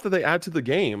great stuff that they add to the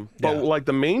game, but like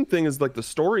the main thing is like the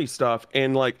story stuff,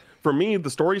 and like for me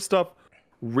the story stuff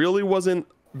really wasn't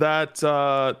that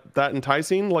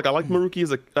enticing. Like I like Maruki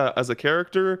as a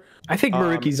character. I think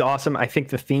Maruki's awesome. I think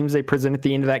the themes they present at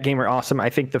the end of that game are awesome. I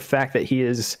think the fact that he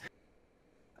is,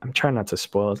 I'm trying not to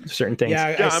spoil certain things.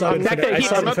 I saw him finish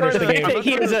the game.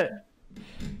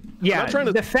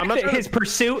 The fact that his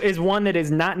pursuit is one that is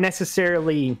not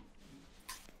necessarily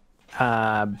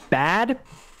bad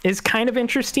is kind of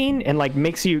interesting, and like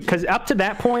makes you, because up to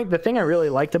that point, the thing I really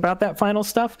liked about that final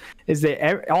stuff is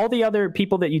that all the other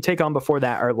people that you take on before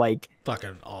that are like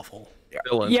fucking awful.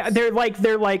 Yeah, they're like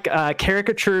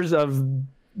caricatures of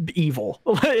evil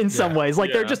in some ways.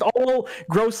 Like they're just all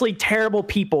grossly terrible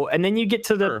people, and then you get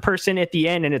to the person at the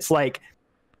end, and it's like,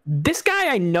 this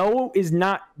guy I know is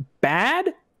not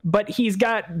bad, but he's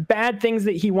got bad things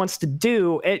that he wants to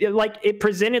do. It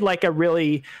presented like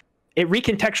it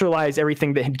recontextualized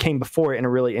everything that had came before it in a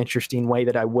really interesting way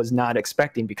that I was not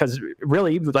expecting, because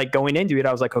really, like, going into it,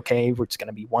 I was like, okay, we're just going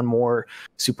to be one more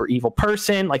super evil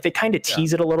person. Like, they kind of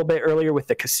tease it a little bit earlier with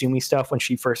the Kasumi stuff when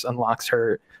she first unlocks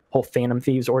her whole Phantom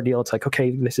Thieves ordeal. It's like,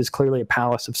 okay, this is clearly a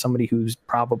palace of somebody who's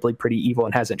probably pretty evil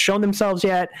and hasn't shown themselves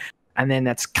yet. And then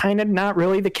that's kind of not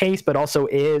really the case, but also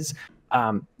is.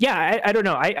 I don't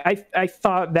know. I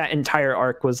thought that entire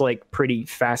arc was like pretty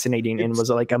fascinating and was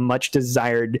like a much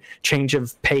desired change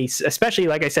of pace, especially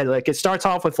like I said, like it starts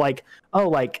off with like, oh,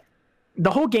 like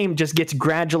the whole game just gets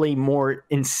gradually more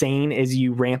insane as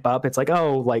you ramp up. It's like,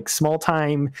 oh, like small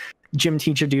time gym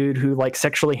teacher dude who like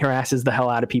sexually harasses the hell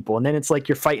out of people. And then it's like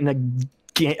you're fighting a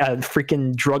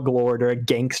freaking drug lord or a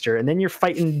gangster, and then you're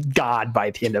fighting God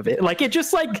by the end of it. Like it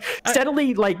just like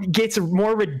steadily like gets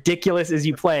more ridiculous as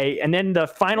you play, and then the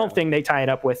final thing they tie it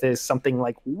up with is something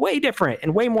like way different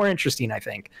and way more interesting, I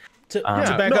think. To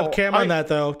back up Cam on that,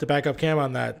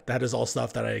 that is all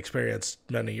stuff that I experienced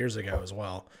many years ago as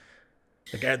well.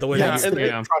 The way that's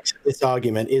the crux of this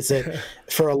argument is that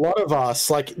for a lot of us,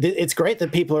 like it's great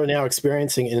that people are now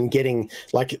experiencing and getting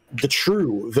like the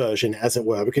true version, as it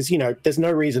were, because there's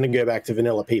no reason to go back to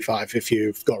vanilla P5 if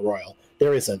you've got Royal.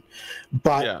 There isn't,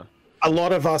 but a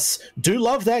lot of us do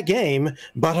love that game,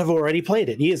 but have already played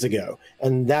it years ago,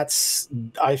 and that's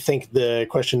I think the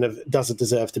question of does it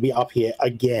deserve to be up here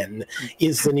again?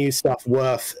 Is the new stuff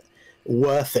worth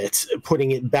it, putting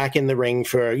it back in the ring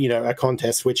for a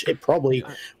contest which it probably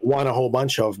won a whole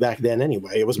bunch of back then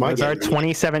anyway. It was my game. Our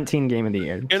 2017 game of the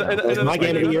year. It was my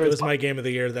game of the year. It was my game of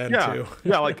the year then too.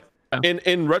 Yeah, like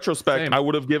in retrospect, I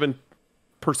would have given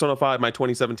Persona 5 my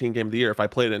 2017 game of the year if I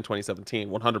played it in 2017,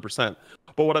 100%.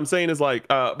 But what I'm saying is like,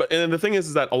 and the thing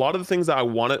is that a lot of the things that I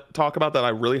want to talk about that I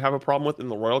really have a problem with in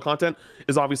the Royal content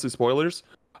is obviously spoilers.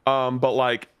 But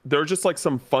like, there are just like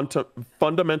some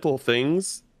fundamental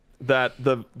things that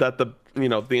the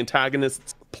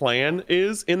antagonist's plan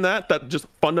is in that just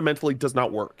fundamentally does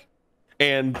not work,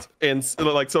 and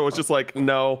like, so it's just like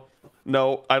no,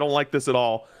 I don't like this at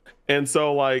all. And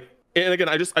so like, and again,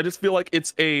 I just feel like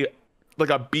it's a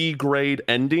B grade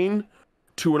ending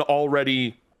to an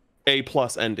already A+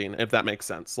 ending, if that makes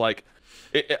sense. Like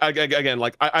again,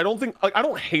 like I don't think, like, I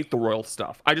don't hate the Royal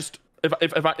stuff. I just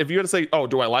if you had to say, oh,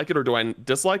 do I like it or do I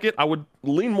dislike it, I would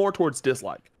lean more towards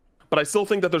dislike. But I still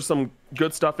think that there's some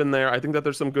good stuff in there. I think that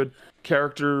there's some good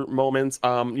character moments.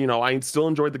 I still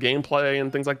enjoyed the gameplay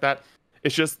and things like that.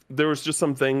 It's just, there was just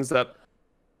some things that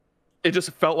it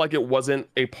just felt like it wasn't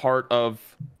a part of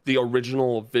the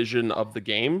original vision of the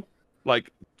game, like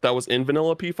that was in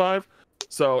vanilla P5.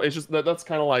 So it's just that's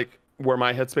kind of like where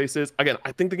my headspace is. Again,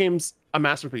 I think the game's a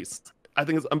masterpiece. I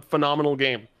think it's a phenomenal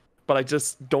game, but I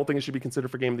just don't think it should be considered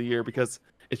for game of the year because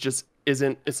it just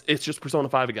isn't. It's just Persona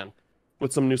 5 again,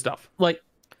 with some new stuff. Like,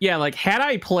 yeah, like had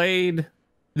I played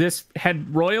this,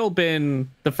 had Royal been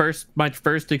my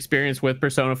first experience with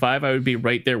Persona 5, I would be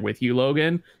right there with you,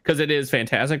 Logan, because it is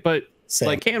fantastic. But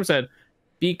like Cam said,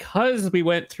 because we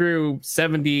went through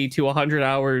 70 to 100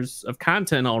 hours of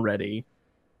content already,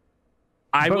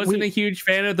 I wasn't a huge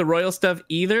fan of the Royal stuff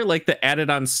either, like the added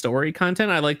on story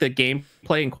content. I like the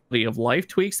gameplay and quality of life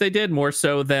tweaks they did more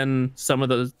so than some of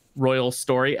the Royal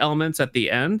story elements at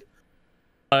the end.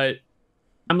 But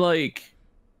I'm like,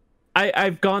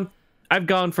 I've gone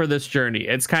for this journey.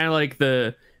 It's kind of like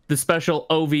the special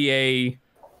OVA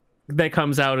that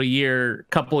comes out a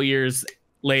couple years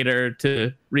later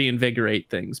to reinvigorate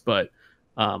things. But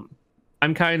I'm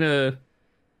kind of,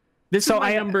 this is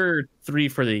my number 3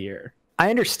 for the year. I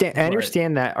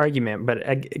understand that argument, but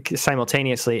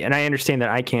simultaneously, and I understand that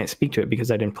I can't speak to it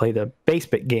because I didn't play the base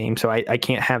bit game, so I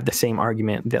can't have the same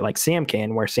argument that like Sam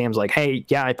can, where Sam's like, hey,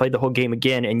 yeah, I played the whole game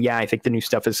again, and yeah, I think the new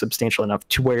stuff is substantial enough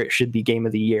to where it should be game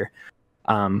of the year.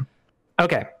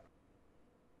 Okay.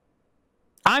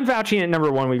 I'm vouching at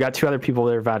number 1. We've got 2 other people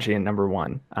that are vouching at number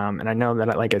 1. And I know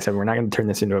that, like I said, we're not going to turn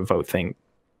this into a vote thing,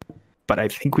 but I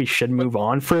think we should move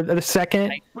on for the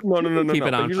second. No. Keep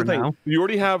it on for now. You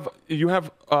already have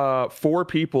 4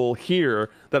 people here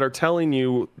that are telling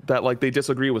you that like they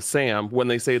disagree with Sam when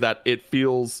they say that it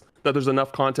feels that there's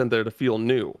enough content there to feel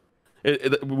new.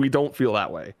 We don't feel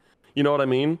that way. You know what I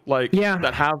mean? Like, yeah,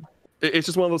 it's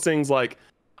just one of those things. Like,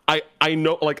 I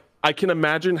know, like, I can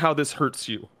imagine how this hurts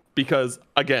you because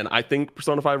again, I think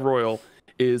Persona 5 Royal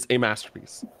is a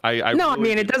masterpiece. I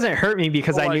mean, it doesn't hurt me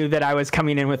because I knew that I was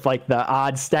coming in with like the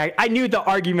odds stack. I knew the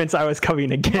arguments I was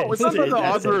coming against. No, it's not that the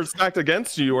odds are stacked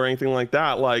against you or anything like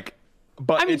that. Like,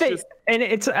 but I mean,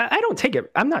 I don't take it.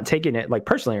 I'm not taking it like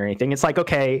personally or anything. It's like,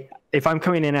 okay, if I'm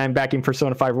coming in and I'm backing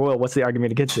Persona 5 Royal, what's the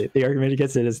argument against it? The argument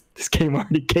against it is this game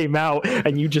already came out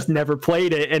and you just never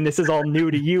played it, and this is all new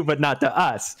to you, but not to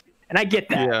us. And I get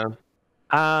that.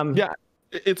 Yeah. Yeah.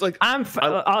 It's like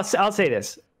I'll say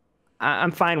this.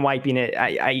 I'm fine wiping it.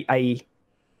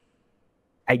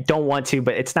 I don't want to,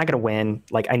 but it's not going to win.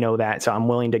 Like, I know that, so I'm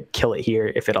willing to kill it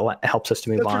here if it helps us to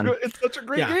move on. It's such a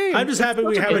great game. I'm just happy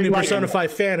we have a new Persona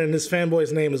 5 fan, and his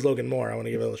fanboy's name is Logan Moore. I want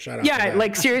to give it a shout out. Yeah,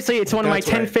 like seriously, it's one of my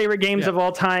 10 favorite games of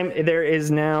all time. There is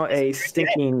now a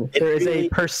there is a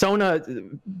Persona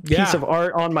piece of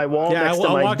art on my wall next to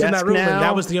my desk in that room, and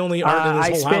that was the only art in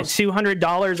this whole house. I spent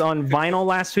 $200 on vinyl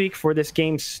last week for this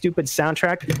game's stupid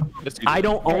soundtrack. I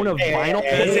don't own a vinyl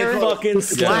player. It fucking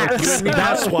slaps.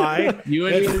 That's why.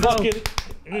 I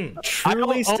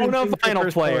don't own a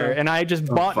vinyl player, and I just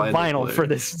bought vinyl for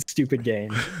this stupid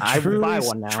game. I will buy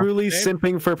one now. Truly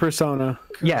simping for Persona.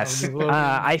 Yes,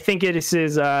 I think it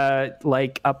is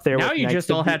like up there. Now you just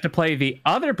don't have to play the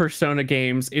other Persona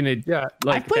games in a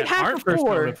like. I played half of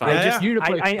 4.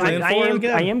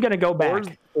 I am going to go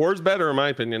back. 4's better in my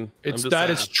opinion.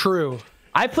 It's true.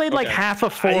 I played like half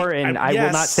of 4, and I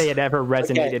will not say it ever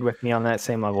resonated with me on that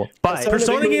same level. But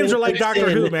Persona games are like Doctor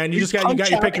Who, man. You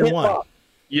pick your one.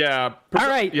 Yeah. All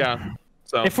right. Yeah.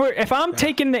 So if I'm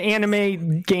taking the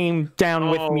anime game down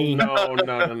with me, no.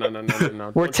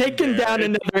 We're taking down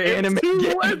another anime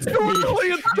game. It's too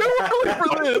early for this.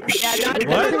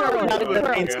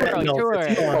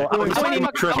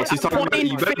 I'm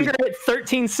pointing finger at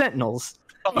 13 Sentinels.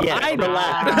 Yeah, I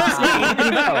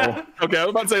Okay, I was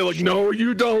about to say, like, no,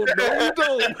 you don't. No, you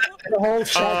don't. The whole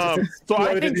shot so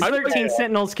I think 13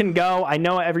 Sentinels can go. I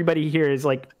know everybody here is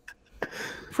like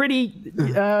pretty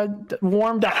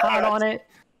warm to hot on it.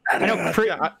 I know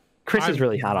Chris is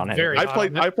really hot on it.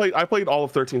 I played all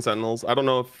of 13 Sentinels. I don't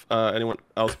know if anyone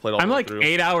else played all. I'm like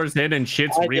 8 hours in, and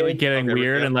shit's really getting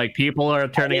weird, and like people are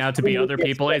turning out to be other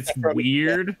people. It's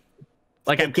weird.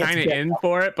 Like I'm kind of in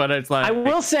for it, but it's like I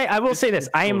will say this.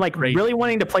 I am like really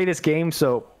wanting to play this game,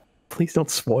 so please don't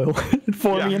spoil it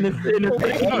for me in this.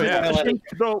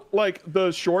 So like the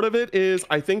short of it is,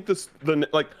 I think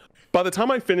by the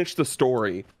time I finished the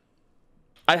story,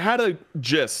 I had a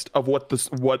gist of what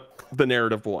the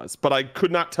narrative was, but I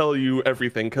could not tell you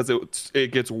everything because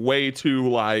it gets way too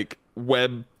like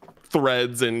web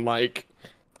threads and like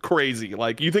crazy.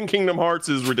 Like, you think Kingdom Hearts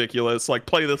is ridiculous, like,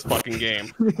 play this fucking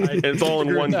game. It's all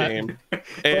in one game.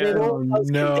 And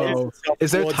no,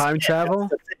 is there time travel?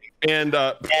 And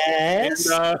yes.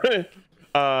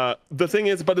 The thing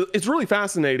is, but it's really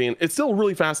fascinating. It's still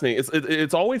really fascinating.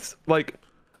 It's always like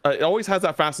it always has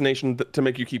that fascination to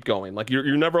make you keep going. Like,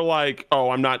 you're never like, oh,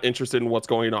 I'm not interested in what's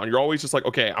going on. You're always just like,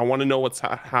 okay, I want to know what's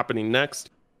happening next.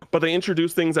 But they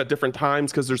introduce things at different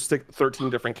times because there's 13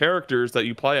 different characters that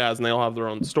you play as, and they all have their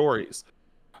own stories.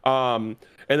 And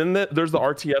then there's the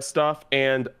RTS stuff,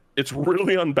 and it's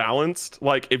really unbalanced.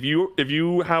 Like, if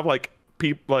you have like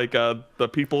the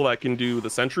people that can do the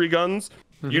sentry guns,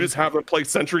 you just have them play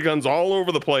sentry guns all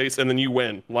over the place, and then you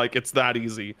win. Like, it's that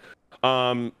easy.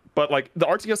 But like the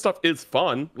RTS stuff is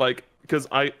fun, like, because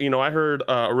I heard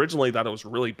originally that it was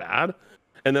really bad.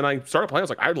 And then I started playing. I was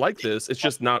like, I like this. It's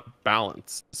just not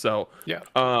balanced. So yeah.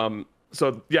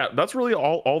 So yeah, that's really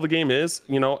all the game is.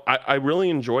 You know, I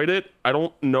really enjoyed it. I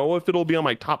don't know if it'll be on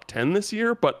my top 10 this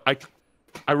year, but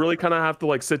I really kind of have to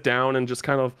like sit down and just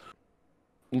kind of,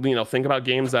 think about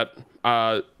games that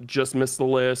just missed the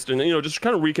list, and just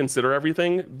kind of reconsider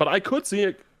everything. But I could see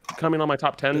it coming on my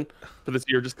top 10 for this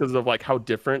year just because of like how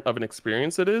different of an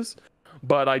experience it is.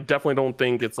 But I definitely don't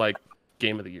think it's like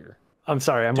game of the year. I'm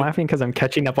sorry, I'm laughing because I'm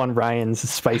catching up on Ryan's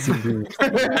spicy beans.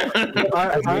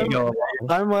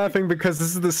 I'm laughing because this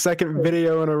is the second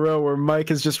video in a row where Mike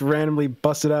has just randomly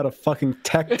busted out a fucking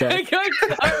tech deck.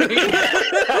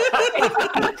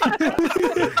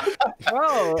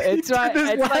 Bro, it's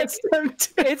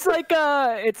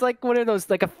like one of those,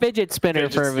 like a fidget spinner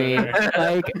for me.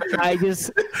 Like, I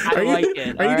like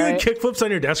it. Are you doing kickflips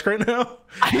on your desk right now?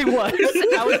 I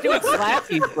was doing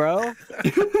slappies, bro.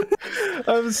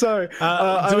 I'm sorry.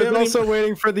 I was also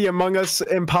waiting for the Among Us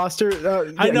imposter.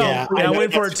 I know. I'm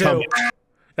waiting for it too.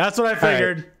 That's what I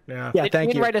figured. Right. Yeah, thank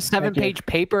you. Did you write a 7-page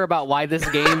paper about why this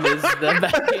game is the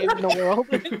best game in the world?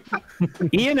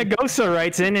 Ian Agosa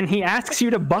writes in and he asks you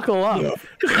to buckle up.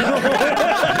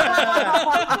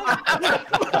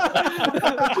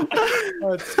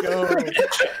 Let's go.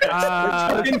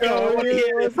 I've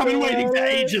been waiting for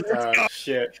ages.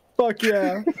 Shit. Fuck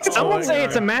yeah. Some will say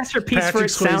it's a masterpiece for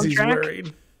its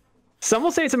soundtrack. Some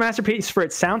will say it's a masterpiece for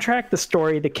its soundtrack, the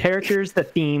story, the characters, the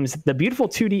themes, the beautiful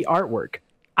 2D artwork.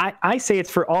 I say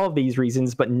it's for all of these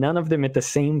reasons, but none of them at the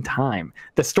same time.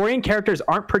 The story and characters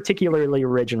aren't particularly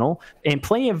original, and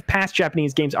plenty of past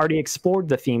Japanese games already explored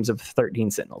the themes of 13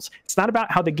 Sentinels. It's not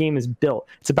about how the game is built.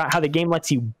 It's about how the game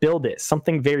lets you build it,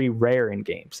 something very rare in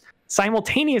games.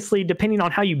 Simultaneously, depending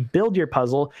on how you build your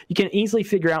puzzle, you can easily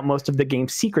figure out most of the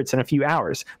game's secrets in a few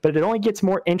hours, but it only gets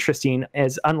more interesting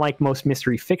as, unlike most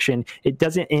mystery fiction, it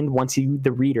doesn't end once you,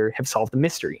 the reader, have solved the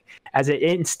mystery, as it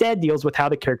instead deals with how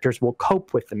the characters will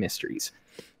cope with the mysteries.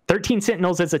 13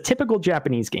 Sentinels is a typical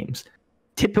Japanese game.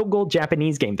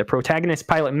 The protagonist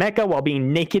pilot mecha while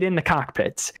being naked in the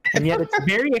cockpits, and yet it's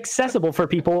very accessible for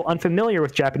people unfamiliar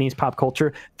with Japanese pop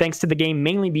culture, thanks to the game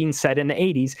mainly being set in the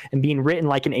 80s and being written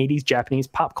like an 80s Japanese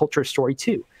pop culture story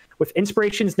too. With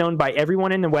inspirations known by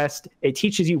everyone in the West, it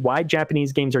teaches you why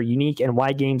Japanese games are unique and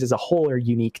why games as a whole are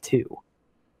unique too.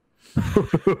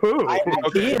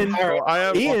 Ian,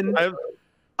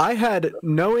 I had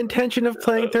no intention of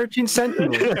playing 13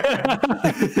 Sentinels.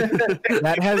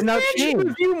 That has not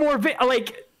changed. You more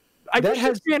I wish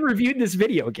this man reviewed this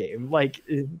video game. Like,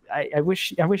 I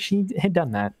wish he had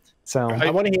done that. So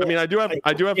I mean, I do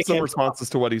have some responses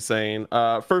to what he's saying.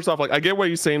 First off, like I get what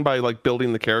he's saying by like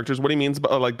building the characters, what he means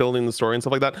by like building the story and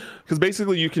stuff like that. Because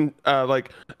basically, you can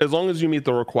like as long as you meet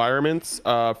the requirements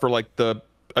for like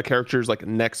a character's like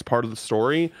next part of the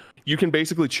story, you can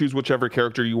basically choose whichever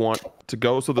character you want to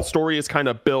go. So the story is kind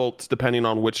of built depending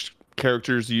on which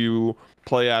characters you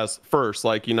play as first,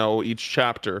 like, you know, each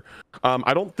chapter.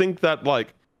 I don't think that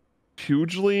like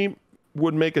hugely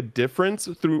would make a difference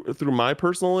through my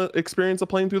personal experience of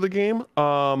playing through the game.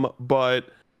 But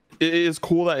it is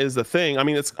cool that is the thing. I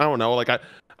mean, it's, I don't know, like I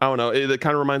don't know, it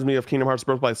kind of reminds me of Kingdom Hearts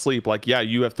Birth by Sleep. Like, yeah,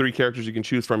 you have 3 characters you can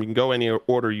choose from. You can go any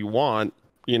order you want,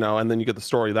 you know, and then you get the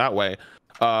story that way.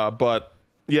 But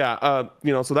yeah,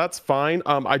 you know, so that's fine.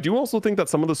 I do also think that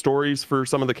some of the stories for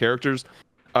some of the characters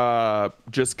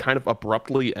just kind of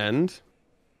abruptly end.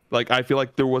 Like, I feel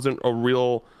like there wasn't a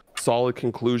real solid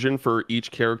conclusion for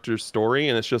each character's story,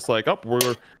 and it's just like, oh,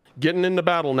 we're getting into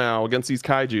battle now against these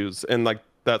kaijus, and like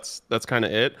that's kind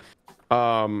of it.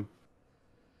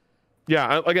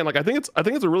 Yeah, again, like I think it's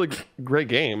a really great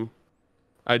game.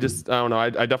 I don't know, I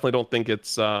definitely don't think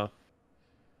it's what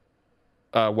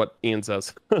Ian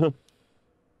says.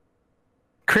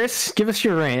 Chris, give us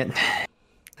your rant.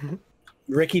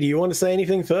 Ricky, do you want to say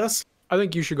anything first? I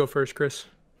think you should go first, Chris.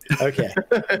 Okay.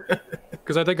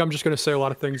 Because I think I'm just going to say a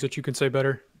lot of things that you can say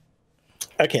better.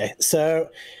 Okay, so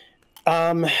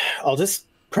I'll just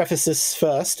preface this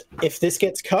first. If this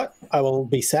gets cut, I will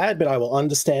be sad, but I will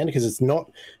understand because it's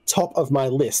not top of my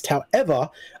list. However,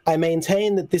 I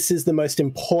maintain that this is the most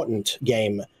important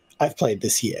game I've played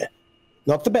this year.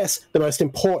 Not the best, the most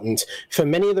important, for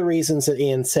many of the reasons that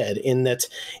Ian said, in that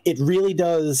it really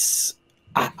does,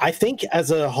 I think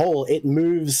as a whole, it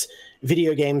moves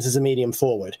video games as a medium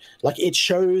forward. Like, it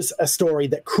shows a story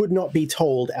that could not be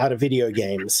told out of video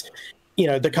games. You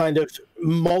know, the kind of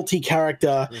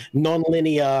multi-character,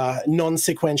 non-linear,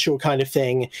 non-sequential kind of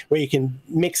thing where you can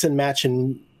mix and match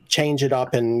and change it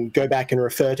up and go back and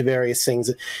refer to various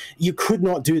things. You could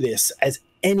not do this as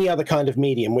any other kind of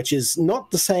medium, which is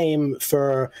not the same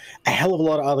for a hell of a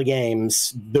lot of other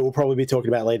games that we'll probably be talking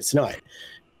about later tonight.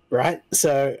 Right?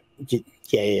 So,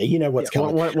 yeah, you know what's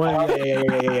coming.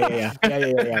 Yeah.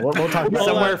 We'll talk about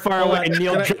somewhere far away.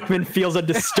 Neil Druckmann feels a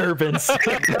disturbance.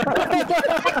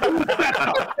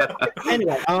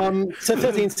 Anyway, so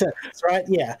 13 Sentinels, right?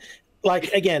 Yeah.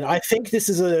 Like, again, I think this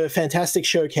is a fantastic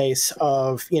showcase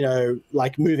of, you know,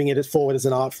 like moving it forward as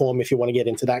an art form if you want to get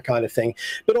into that kind of thing.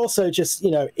 But also just,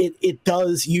 you know, it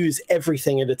does use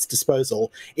everything at its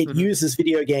disposal. It uses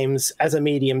video games as a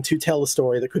medium to tell a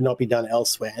story that could not be done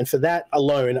elsewhere. And for that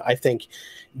alone, I think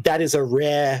that is a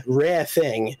rare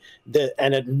thing,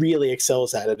 and it really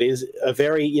excels at it. It is a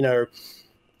very, you know,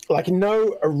 like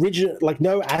no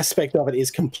aspect of it is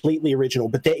completely original,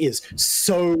 but there is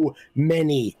so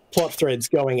many plot threads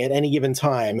going at any given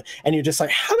time, and you're just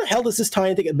like, how the hell does this tie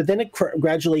in together? But then it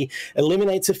gradually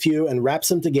eliminates a few and wraps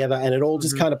them together, and it all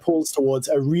just kind of pulls towards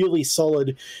a really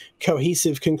solid,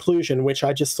 cohesive conclusion, which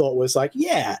I just thought was like,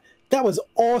 yeah, that was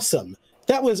awesome.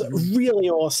 That was really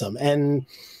awesome. And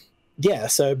yeah,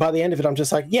 so by the end of it, I'm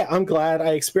just like, yeah, I'm glad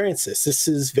I experienced this. This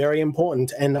is very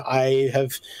important, and I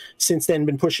have since then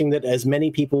been pushing that as many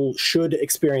people should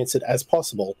experience it as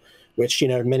possible, which, you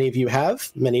know, many of you have.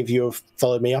 Many of you have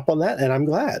followed me up on that, and I'm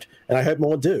glad, and I hope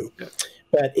more do. Yeah.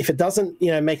 But if it doesn't,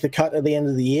 you know, make the cut at the end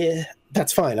of the year,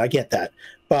 that's fine. I get that.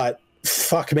 But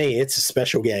fuck me, it's a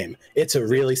special game. It's a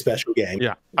really special game.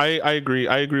 Yeah, I agree.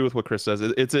 I agree with what Chris says.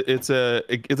 It's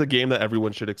a game that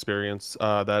everyone should experience.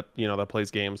 That, you know, that plays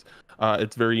games.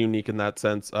 It's very unique in that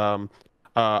sense.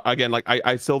 Again, like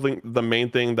I still think the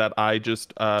main thing that I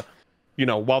just you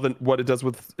know, while what it does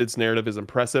with its narrative is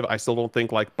impressive, I still don't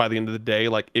think, like, by the end of the day,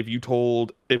 like,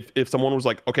 if someone was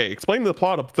like, okay, explain the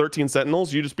plot of 13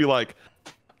 Sentinels, you just be like,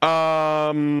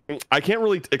 I can't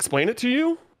really explain it to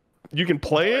you. You can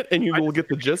play it and you will get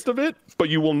the gist of it, but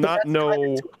you will not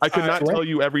know. I could not tell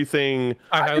you everything.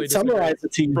 I could summarize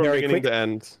it to you very quickly. To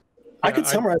end. I could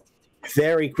summarize it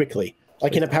very quickly.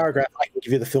 Like in a paragraph, I can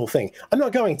give you the full thing. I'm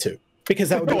not going to, because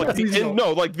that would be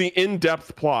like the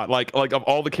in-depth plot, like of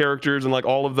all the characters and like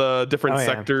all of the different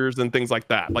sectors and things like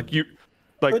that. Like you,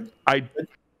 like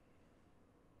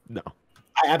no.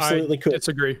 I absolutely could.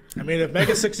 Disagree. I mean, if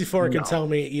Mega 64 can tell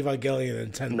me Evangelion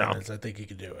in 10 minutes, I think he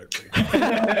could do it.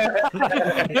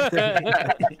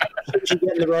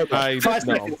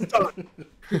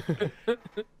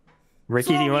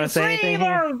 Ricky, do you want to say anything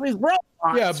here?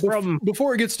 Yeah,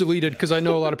 before it gets deleted, because I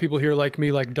know a lot of people here like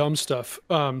me like dumb stuff.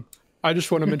 I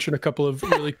just want to mention a couple of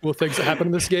really cool things that happened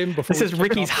in this game. Before this is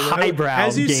Ricky's highbrow.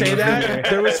 As you say that,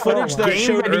 there was footage that I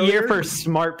showed game of the year earlier for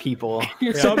smart people.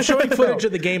 So I'm showing footage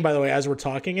of the game, by the way, as we're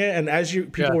talking it, and as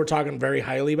people were talking very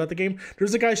highly about the game.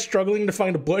 There's a guy struggling to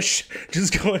find a bush,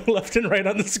 just going left and right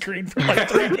on the screen for like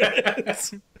 3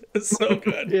 minutes. It's so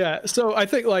good. Yeah. So I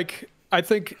think like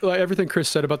everything Chris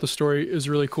said about the story is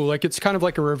really cool. Like it's kind of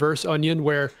like a reverse onion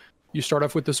where you start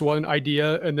off with this one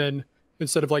idea, and then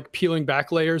instead of like peeling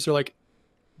back layers, they're like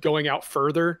going out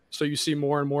further, so you see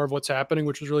more and more of what's happening,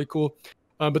 which is really cool.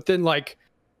 But then like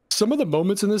some of the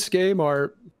moments in this game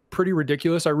are pretty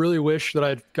ridiculous. I really wish that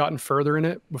I'd gotten further in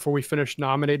it before we finished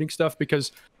nominating stuff,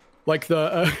 because like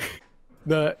the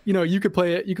you could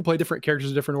play different characters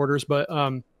in different orders, but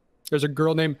there's a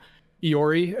girl named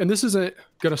Iori, and this isn't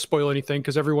gonna spoil anything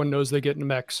because everyone knows they get into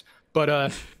mechs,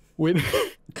 but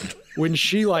when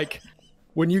she like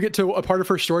when you get to a part of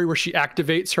her story where she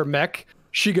activates her mech,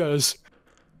 she goes,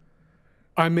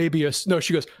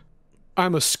 she goes,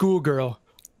 I'm a schoolgirl,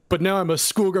 but now I'm a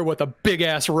schoolgirl with a big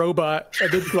ass robot.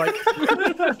 And it's like,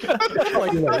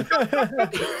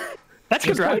 that's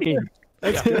good writing.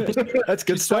 That's good. That's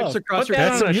good stuff. That's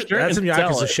some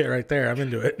Yakuza shit right there. I'm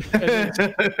into it.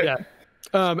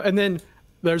 And then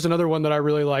there's another one that I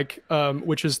really like,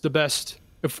 which is the best.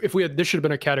 If we had, this should have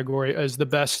been a category as the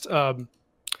best.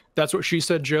 That's what she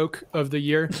said joke of the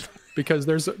year, because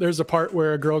there's a part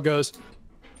where a girl goes,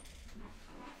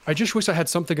 I just wish I had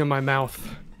something in my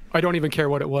mouth. I don't even care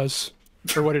what it was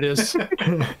or what it is.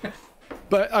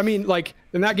 But I mean, like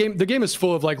in that game, the game is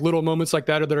full of like little moments like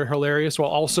that are hilarious, while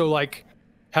also like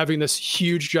having this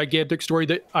huge, gigantic story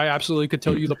that I absolutely could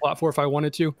tell you the plot for if I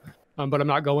wanted to, but I'm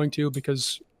not going to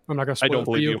because I'm not going to spoil it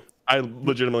for you. I don't believe you. I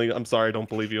legitimately, I'm sorry, I don't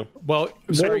believe you. Well,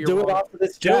 we'll do it after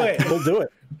this chat. We'll do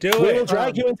it. We'll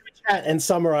drag you into a chat and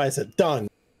summarize it. Done.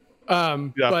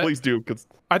 Please do. Cause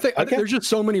I think there's just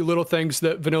so many little things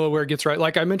that Vanillaware gets right.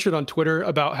 Like I mentioned on Twitter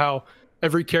about how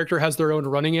every character has their own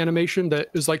running animation that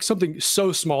is like something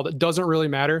so small that doesn't really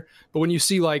matter. But when you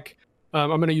see like, I'm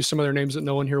going to use some other names that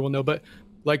no one here will know, but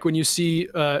like when you see,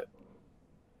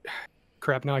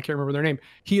 crap, now I can't remember their name.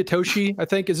 Hiyatoshi, I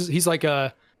think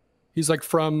he's like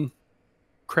from,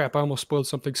 crap, I almost spoiled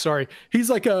something. Sorry. He's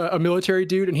like a military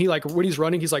dude, and he like when he's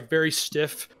running, he's like very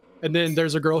stiff. And then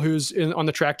there's a girl who's on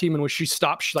the track team, and when she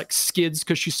stops, she like skids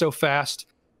because she's so fast.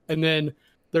 And then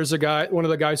there's one of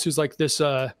the guys who's like this,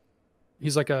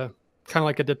 he's like a kind of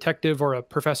like a detective or a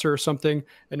professor or something.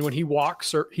 And when he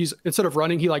walks, or he's instead of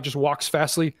running, he like just walks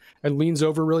fastly and leans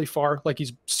over really far, like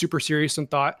he's super serious in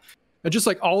thought. And just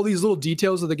like all these little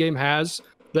details that the game has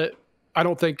that I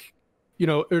don't think,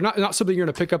 they're not something you're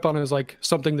going to pick up on as like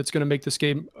something that's going to make this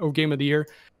game a game of the year,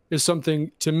 is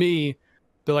something to me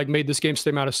that like made this game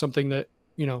stand out as something that,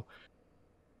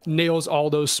 nails all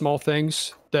those small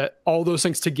things, that all those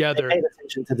things together. Pay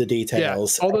attention to the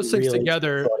details. Yeah, all those things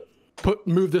together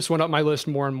move this one up my list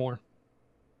more and more.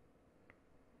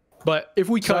 But if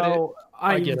we cut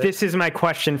this is my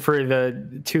question for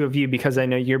the two of you, because I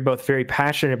know you're both very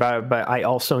passionate about it, but I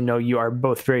also know you are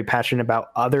both very passionate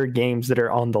about other games that are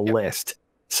on the list.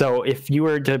 So if you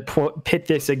were to pit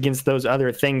this against those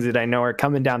other things that I know are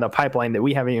coming down the pipeline that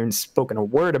we haven't even spoken a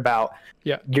word about,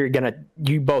 you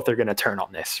both are gonna turn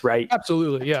on this, right?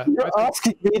 Absolutely, yeah. You're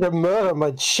asking me to murder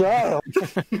my child.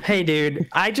 Hey, dude,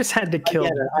 I just had to kill.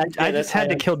 I just had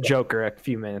to kill Joker a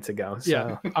few minutes ago.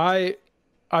 So. Yeah,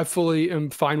 I fully am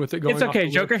fine with it going. It's okay.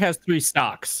 Joker has 3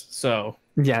 stocks, so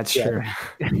yeah, it's true.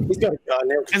 He's got a gun.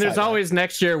 And there's always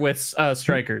next year with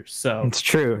strikers. So it's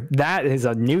true. That is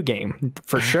a new game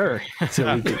for sure. So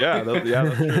that's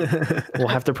true. We'll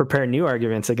have to prepare new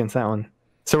arguments against that one.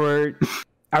 So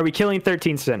are we killing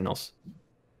 13 Sentinels?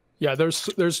 Yeah, there's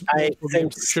multiple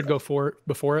games that should go for it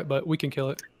before it, but we can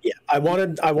kill it. Yeah, I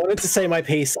wanted to say my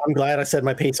piece. I'm glad I said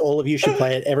my piece. All of you should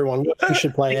play it. Everyone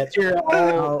should play it.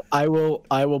 I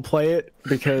will play it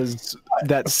because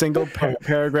that single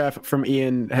paragraph from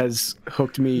Ian has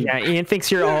hooked me. Yeah, Ian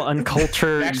thinks you're all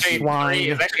uncultured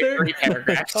swine. Actually 3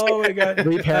 paragraphs. Oh my god,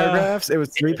 3 paragraphs. It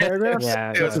was 3 paragraphs.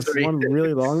 Yeah, it was one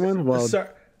really long one. Well,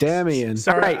 damn, Ian.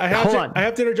 Sorry, right, I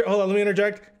have to interject. Hold on, let me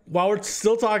interject. While we're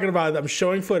still talking about it, I'm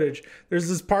showing footage. There's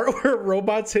this part where a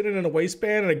robot's hidden in a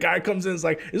waistband, and a guy comes in and is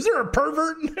like, is there a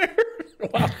pervert in there?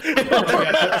 Wow.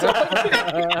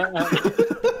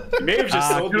 Maybe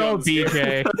just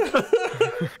BJ.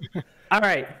 All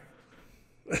right.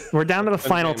 We're down to the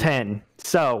final 10.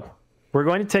 So we're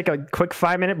going to take a quick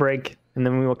 5-minute break, and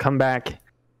then we will come back,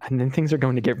 and then things are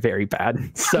going to get very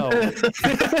bad. So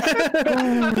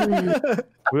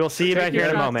we'll see you back here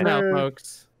in a moment. Now,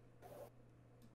 folks.